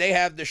 things. Would they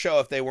have the show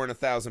if they weren't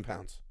 1,000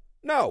 pounds?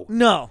 No.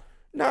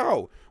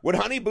 No. Would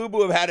Honey Boo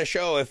Boo have had a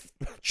show if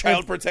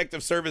Child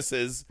Protective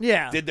Services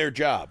did their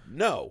job?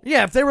 No.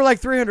 Yeah, if they were like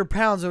 300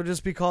 pounds, it would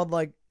just be called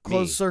like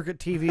closed circuit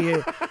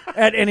TV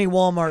at any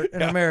Walmart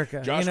in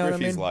America. Josh you know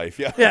Griffey's what I mean? life.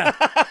 Yeah.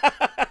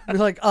 Yeah. Be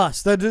like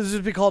Us. That would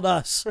just be called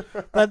Us.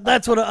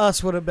 That's what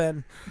Us would have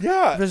been.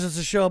 Yeah. This is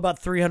a show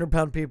about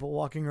 300-pound people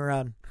walking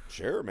around.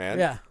 Sure, man.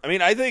 Yeah. I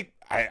mean, I think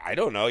I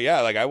don't know.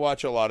 Yeah, like I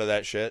watch a lot of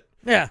that shit.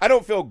 Yeah. I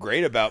don't feel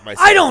great about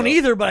myself. I don't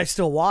either, but I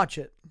still watch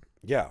it.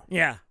 Yeah.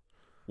 Yeah.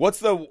 What's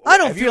the? I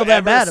don't feel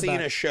that bad about it. Have you ever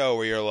seen a it. show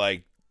where you're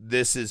like,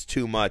 this is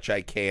too much.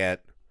 I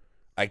can't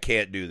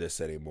do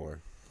this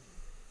anymore?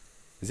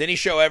 Has any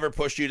show ever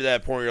pushed you to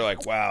that point where you're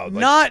like, wow?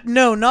 Like,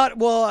 not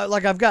well.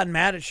 Like I've gotten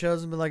mad at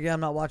shows and been like, yeah, I'm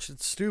not watching.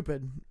 It's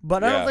stupid.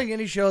 But I don't think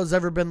any show has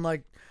ever been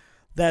like,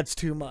 that's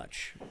too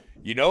much.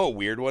 You know, a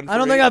weird one. I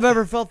don't think I've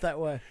ever felt that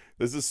way.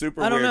 This is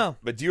super. I don't weird. know.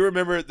 But do you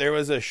remember there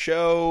was a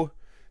show?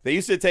 They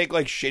used to take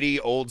like shitty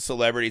old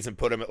celebrities and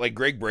put them. Like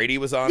Greg Brady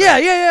was on.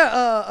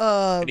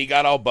 Yeah. And he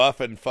got all buff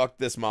and fucked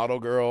this model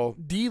girl.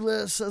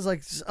 D-list. I was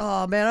like,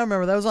 oh man, I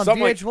remember that was on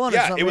Something VH1 or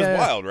something. It was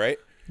wild, right?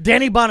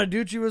 Danny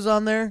Bonaducci was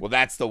on there. Well,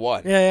 that's the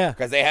one. Yeah.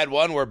 Because they had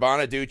one where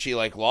Bonaducci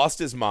like lost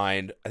his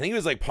mind. I think he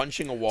was like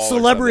punching a wall.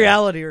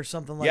 Celebriality or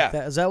something like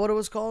that. Is that what it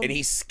was called? And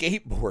he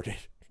skateboarded,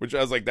 which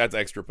I was like, that's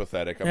extra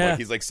pathetic. I'm like,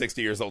 he's like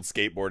 60 years old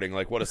skateboarding.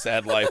 Like, what a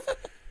sad life.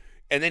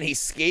 And then he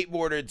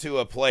skateboarded to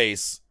a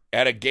place,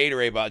 had a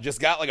Gatorade bottle, just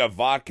got like a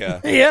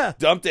vodka.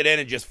 Dumped it in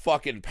and just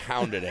fucking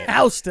pounded it.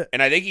 Housed it.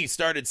 And I think he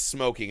started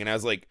smoking. And I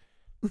was like,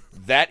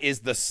 that is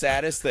the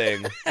saddest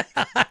thing.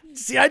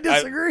 See, I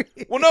disagree.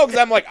 Well, no,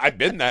 because I'm like, I've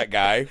been that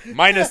guy,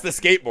 minus the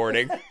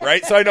skateboarding,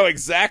 right? So I know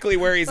exactly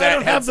where he's at. I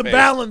don't have the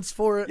balance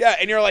for it. Yeah,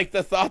 and you're like,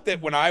 the thought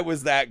that when I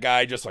was that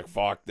guy, just like,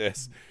 fuck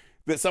this,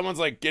 that someone's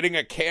like getting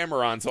a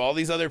camera on so all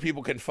these other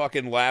people can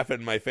fucking laugh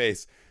in my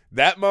face.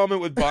 That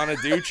moment with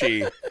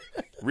Bonaducci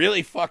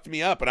really fucked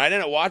me up, and I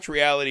didn't watch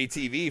reality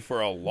TV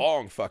for a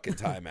long fucking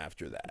time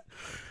after that.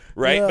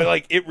 right? Yeah. But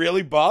like, it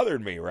really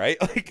bothered me, right?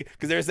 Like,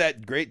 because there's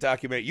that great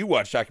documentary. You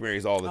watch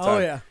documentaries all the time. Oh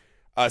yeah,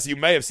 So you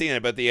may have seen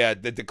it, but the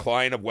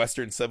decline of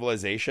Western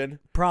civilization,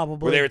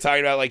 probably. where they were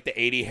talking about like the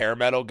 80 hair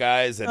metal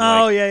guys and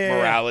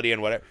morality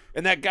and whatever.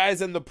 And that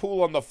guy's in the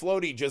pool on the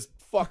floaty just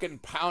fucking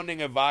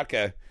pounding a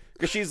vodka.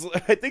 Because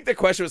I think the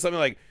question was something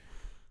like,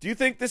 do you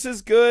think this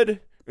is good?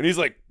 And he's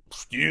like,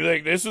 do you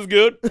think this is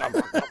good?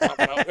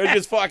 And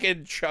just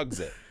fucking chugs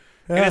it.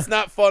 Yeah. And it's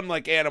not fun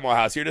like Animal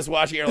House. You're just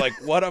watching it, you're like,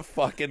 what a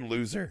fucking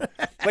loser.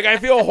 Like, I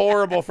feel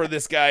horrible for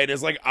this guy in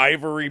his like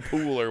ivory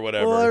pool or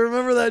whatever. Well, I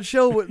remember that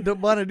show with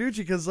Bonaducci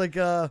because like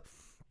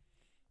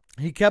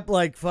he kept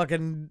like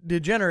fucking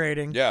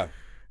degenerating. Yeah.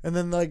 And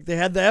then like they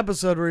had the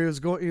episode where he was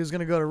going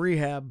to go to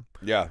rehab.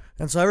 Yeah.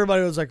 And so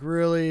everybody was like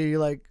really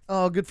like,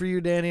 oh, good for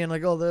you, Danny, and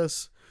like all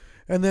this.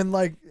 And then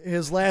like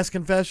his last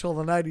confessional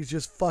of the night, he's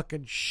just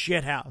fucking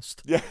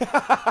shithoused. Yeah.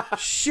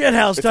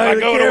 Shithoused. It's my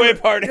going away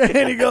party.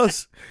 And he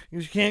goes,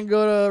 you can't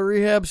go to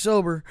rehab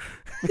sober.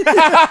 You're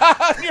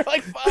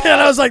like, fuck.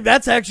 And I was like,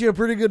 that's actually a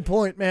pretty good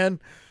point, man.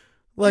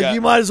 Like, Yeah.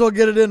 you might as well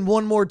get it in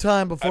one more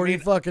time before I mean,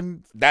 you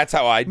fucking That's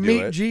how I do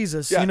meet it.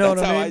 Jesus. Yeah, You know what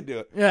that's I mean? how I do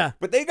it. Yeah.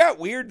 But they got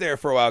weird there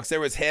for a while because there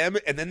was him,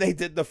 and then they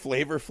did the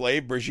Flavor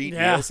Flav, Brigitte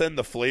Yeah. Nielsen,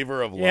 the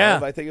Flavor of Love, Yeah.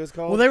 I think it was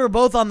called. Well, they were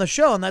both on the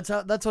show, and that's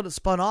what it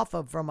spun off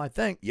of from, I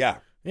think. Yeah,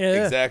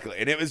 Yeah. exactly.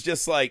 And it was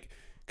just like,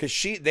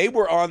 because they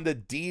were on the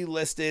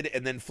delisted,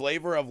 and then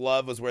Flavor of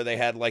Love was where they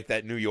had like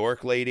that New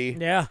York lady.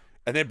 Yeah.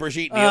 And then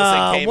Brigitte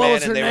Nielsen came what in,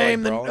 was her and they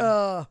name? were like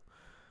brawling.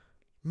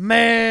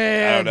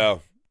 Man. I don't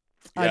know.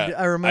 Yeah.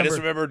 I remember. I just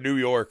remember New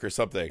York or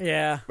something.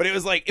 Yeah. But it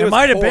was like, It was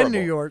might have been horrible.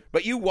 New York.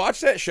 But you watch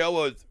that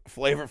show with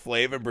Flavor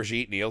Flav and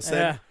Brigitte Nielsen.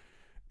 Yeah.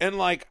 And,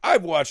 like,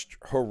 I've watched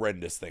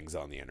horrendous things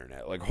on the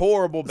internet. Like,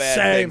 horrible, bad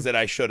Same. things that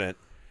I shouldn't.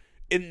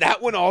 And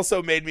that one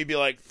also made me be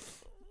like,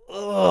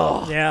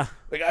 ugh. Yeah.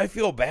 Like, I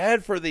feel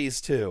bad for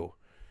these two.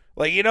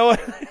 Like, you know what?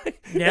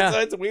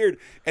 Yeah. It's weird.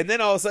 And then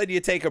all of a sudden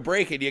you take a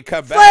break and you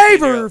come back. and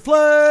Flavor you're-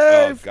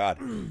 Flav. Oh, God.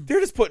 They're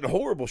just putting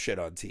horrible shit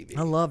on TV.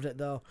 I loved it,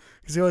 though,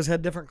 because he always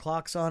had different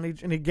clocks on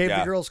each, and he gave Yeah.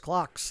 the girls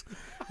clocks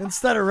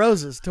instead of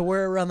roses to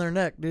wear around their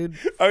neck, dude.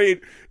 I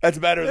mean, that's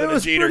better than a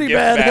was Jeter pretty gift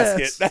badass.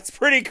 basket. That's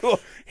pretty cool.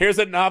 Here's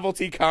a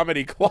novelty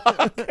comedy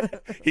clock.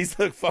 He's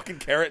the fucking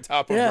Carrot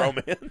Top of Yeah.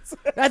 romance.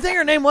 I think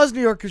her name was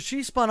New York because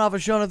she spun off a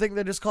show, and I think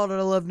they just called it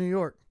I Love New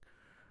York.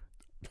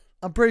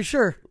 I'm pretty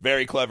sure.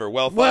 Very clever.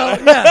 Well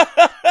thought. Well,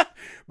 yeah.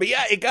 But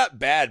yeah, it got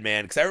bad,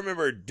 man. Because I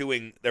remember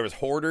there was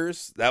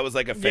Hoarders. That was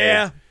like a fan.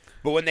 Yeah.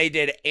 But when they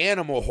did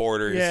Animal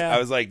Hoarders, Yeah. I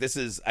was like,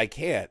 I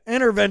can't.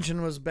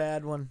 Intervention was a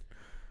bad one.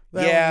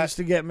 That Yeah. one used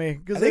to get me.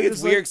 I think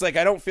it's weird because like,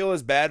 I don't feel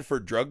as bad for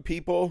drug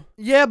people.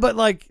 Yeah, but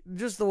like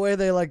just the way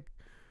they like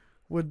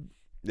would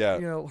Yeah.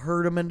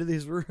 herd them into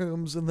these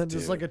rooms and then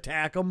just like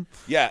attack them.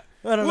 Yeah.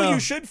 I don't well, know. you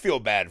should feel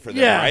bad for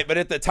them, Yeah. right? But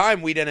at the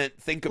time, we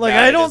didn't think about Like it.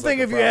 I don't as, like, think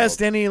a if you problem.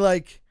 asked any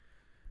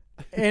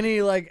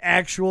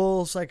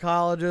actual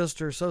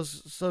psychologist or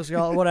sociologist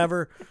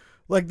whatever,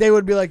 like they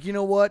would be like, you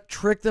know what,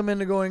 trick them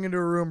into going into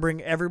a room,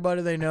 bring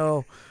everybody they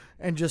know,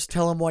 and just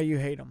tell them why you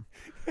hate them.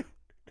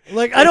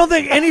 Like I don't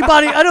think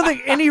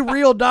any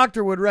real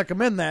doctor would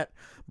recommend that.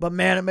 But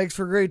man, it makes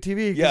for great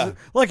TV. 'Cause Yeah.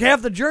 Like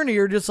half the journey,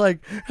 you're just like,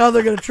 how are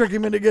they going to trick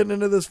him into getting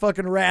into this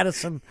fucking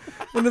Radisson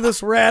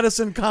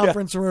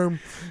conference room?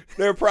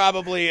 They're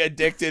probably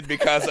addicted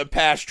because of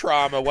past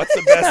trauma. What's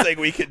the best thing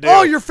we can do?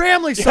 Oh, your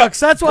family sucks.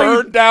 That's why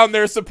Burn down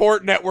their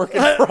support network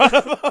in front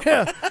of them.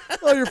 Yeah.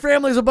 Oh, your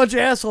family's a bunch of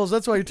assholes.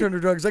 That's why you turn to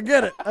drugs. I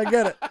get it.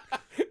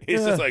 He's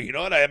Yeah. just like, you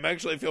know what? I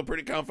actually feel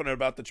pretty confident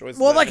about the choices.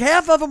 Well, I like made.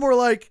 half of them were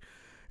like,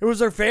 it was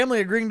their family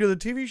agreeing to the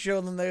TV show,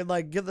 and then they'd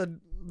like get the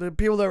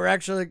people that were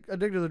actually like,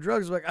 addicted to the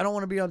drugs like, I don't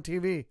want to be on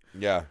TV.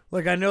 Yeah.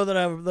 Like I know that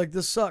I'm like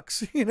this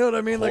sucks. You know what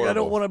I mean? Like I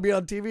Horrible. don't want to be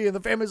on TV, and the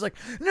family's like,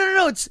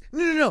 no,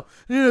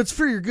 it's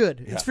for your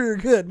good. It's for your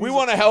good. We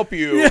want to help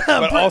you, Yeah,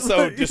 but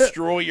also yeah.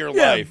 destroy your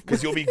Yeah. life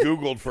because you'll be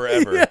Googled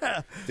forever.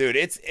 Yeah. Dude,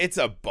 it's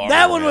a bummer.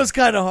 That one man. was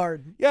kind of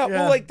hard. Yeah,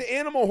 well, like the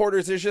Animal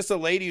Hoarders, there's just a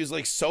lady who's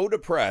like so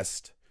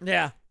depressed.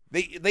 Yeah.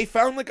 They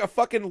found like a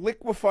fucking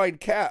liquefied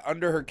cat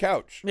under her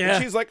couch. Yeah.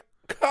 And she's like,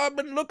 I've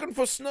been looking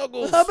for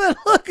snuggles. I've been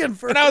looking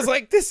for And I was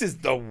like, this is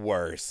the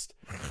worst.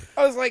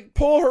 I was like,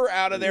 pull her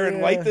out of there and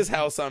Yeah. light this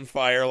house on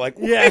fire. Like,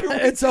 why yeah, are we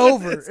it's doing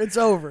over. this? It's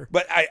over.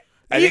 But I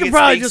You think could it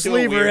probably speaks just to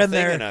leave a her weird in thing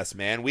there. in us,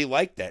 man. We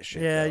like that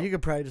shit. Yeah, though. you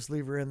could probably just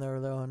leave her in there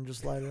though and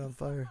just light it on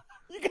fire.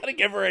 You gotta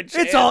give her a chance.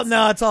 It's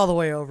all the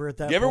way over at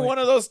that Give her point. one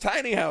of those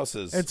tiny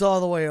houses. It's all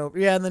the way over.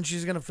 Yeah, and then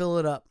she's gonna fill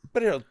it up.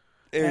 But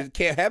it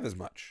can't have as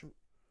much.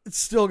 It's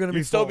still gonna be.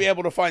 You'd still full. be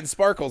able to find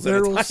sparkles There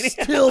in a will tiny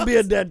still be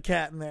a dead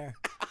cat in there.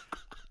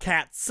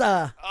 Cats.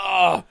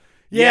 Oh,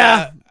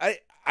 Yeah.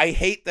 I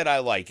hate that I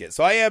like it.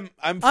 So I'm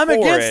I'm for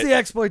against it. the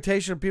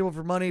exploitation of people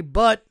for money,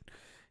 but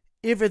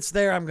if it's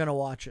there, I'm gonna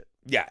watch it.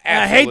 Yeah, And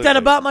I hate that absolutely.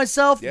 about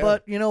myself, Yeah.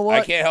 but you know what?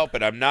 I can't help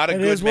it. I'm not a It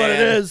good is man. what it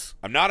is.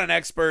 I'm not an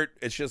expert.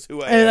 It's just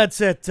who I Hey, am. that's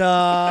it.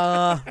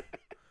 I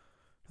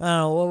don't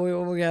know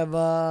what we have.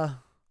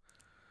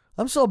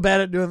 I'm so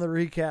bad at doing the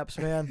recaps,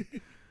 man.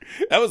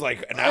 That was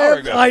like an hour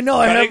ago. I know.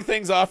 Cutting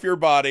things off your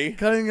body.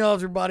 Cutting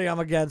off your body, I'm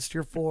against.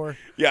 You're for.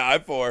 Yeah,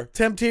 I'm for.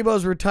 Tim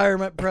Tebow's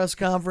retirement press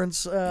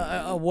conference,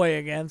 way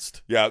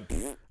against. Yeah.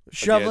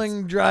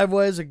 Shoveling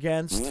driveways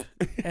against.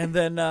 And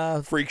then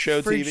Freak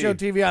Show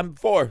TV, I'm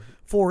for.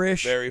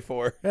 For-ish. Very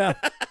for. Yeah.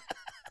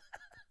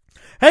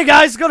 Hey,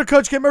 guys, go to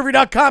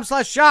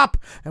CoachKMurphy.com/shop,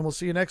 and we'll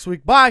see you next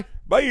week. Bye.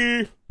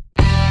 Bye.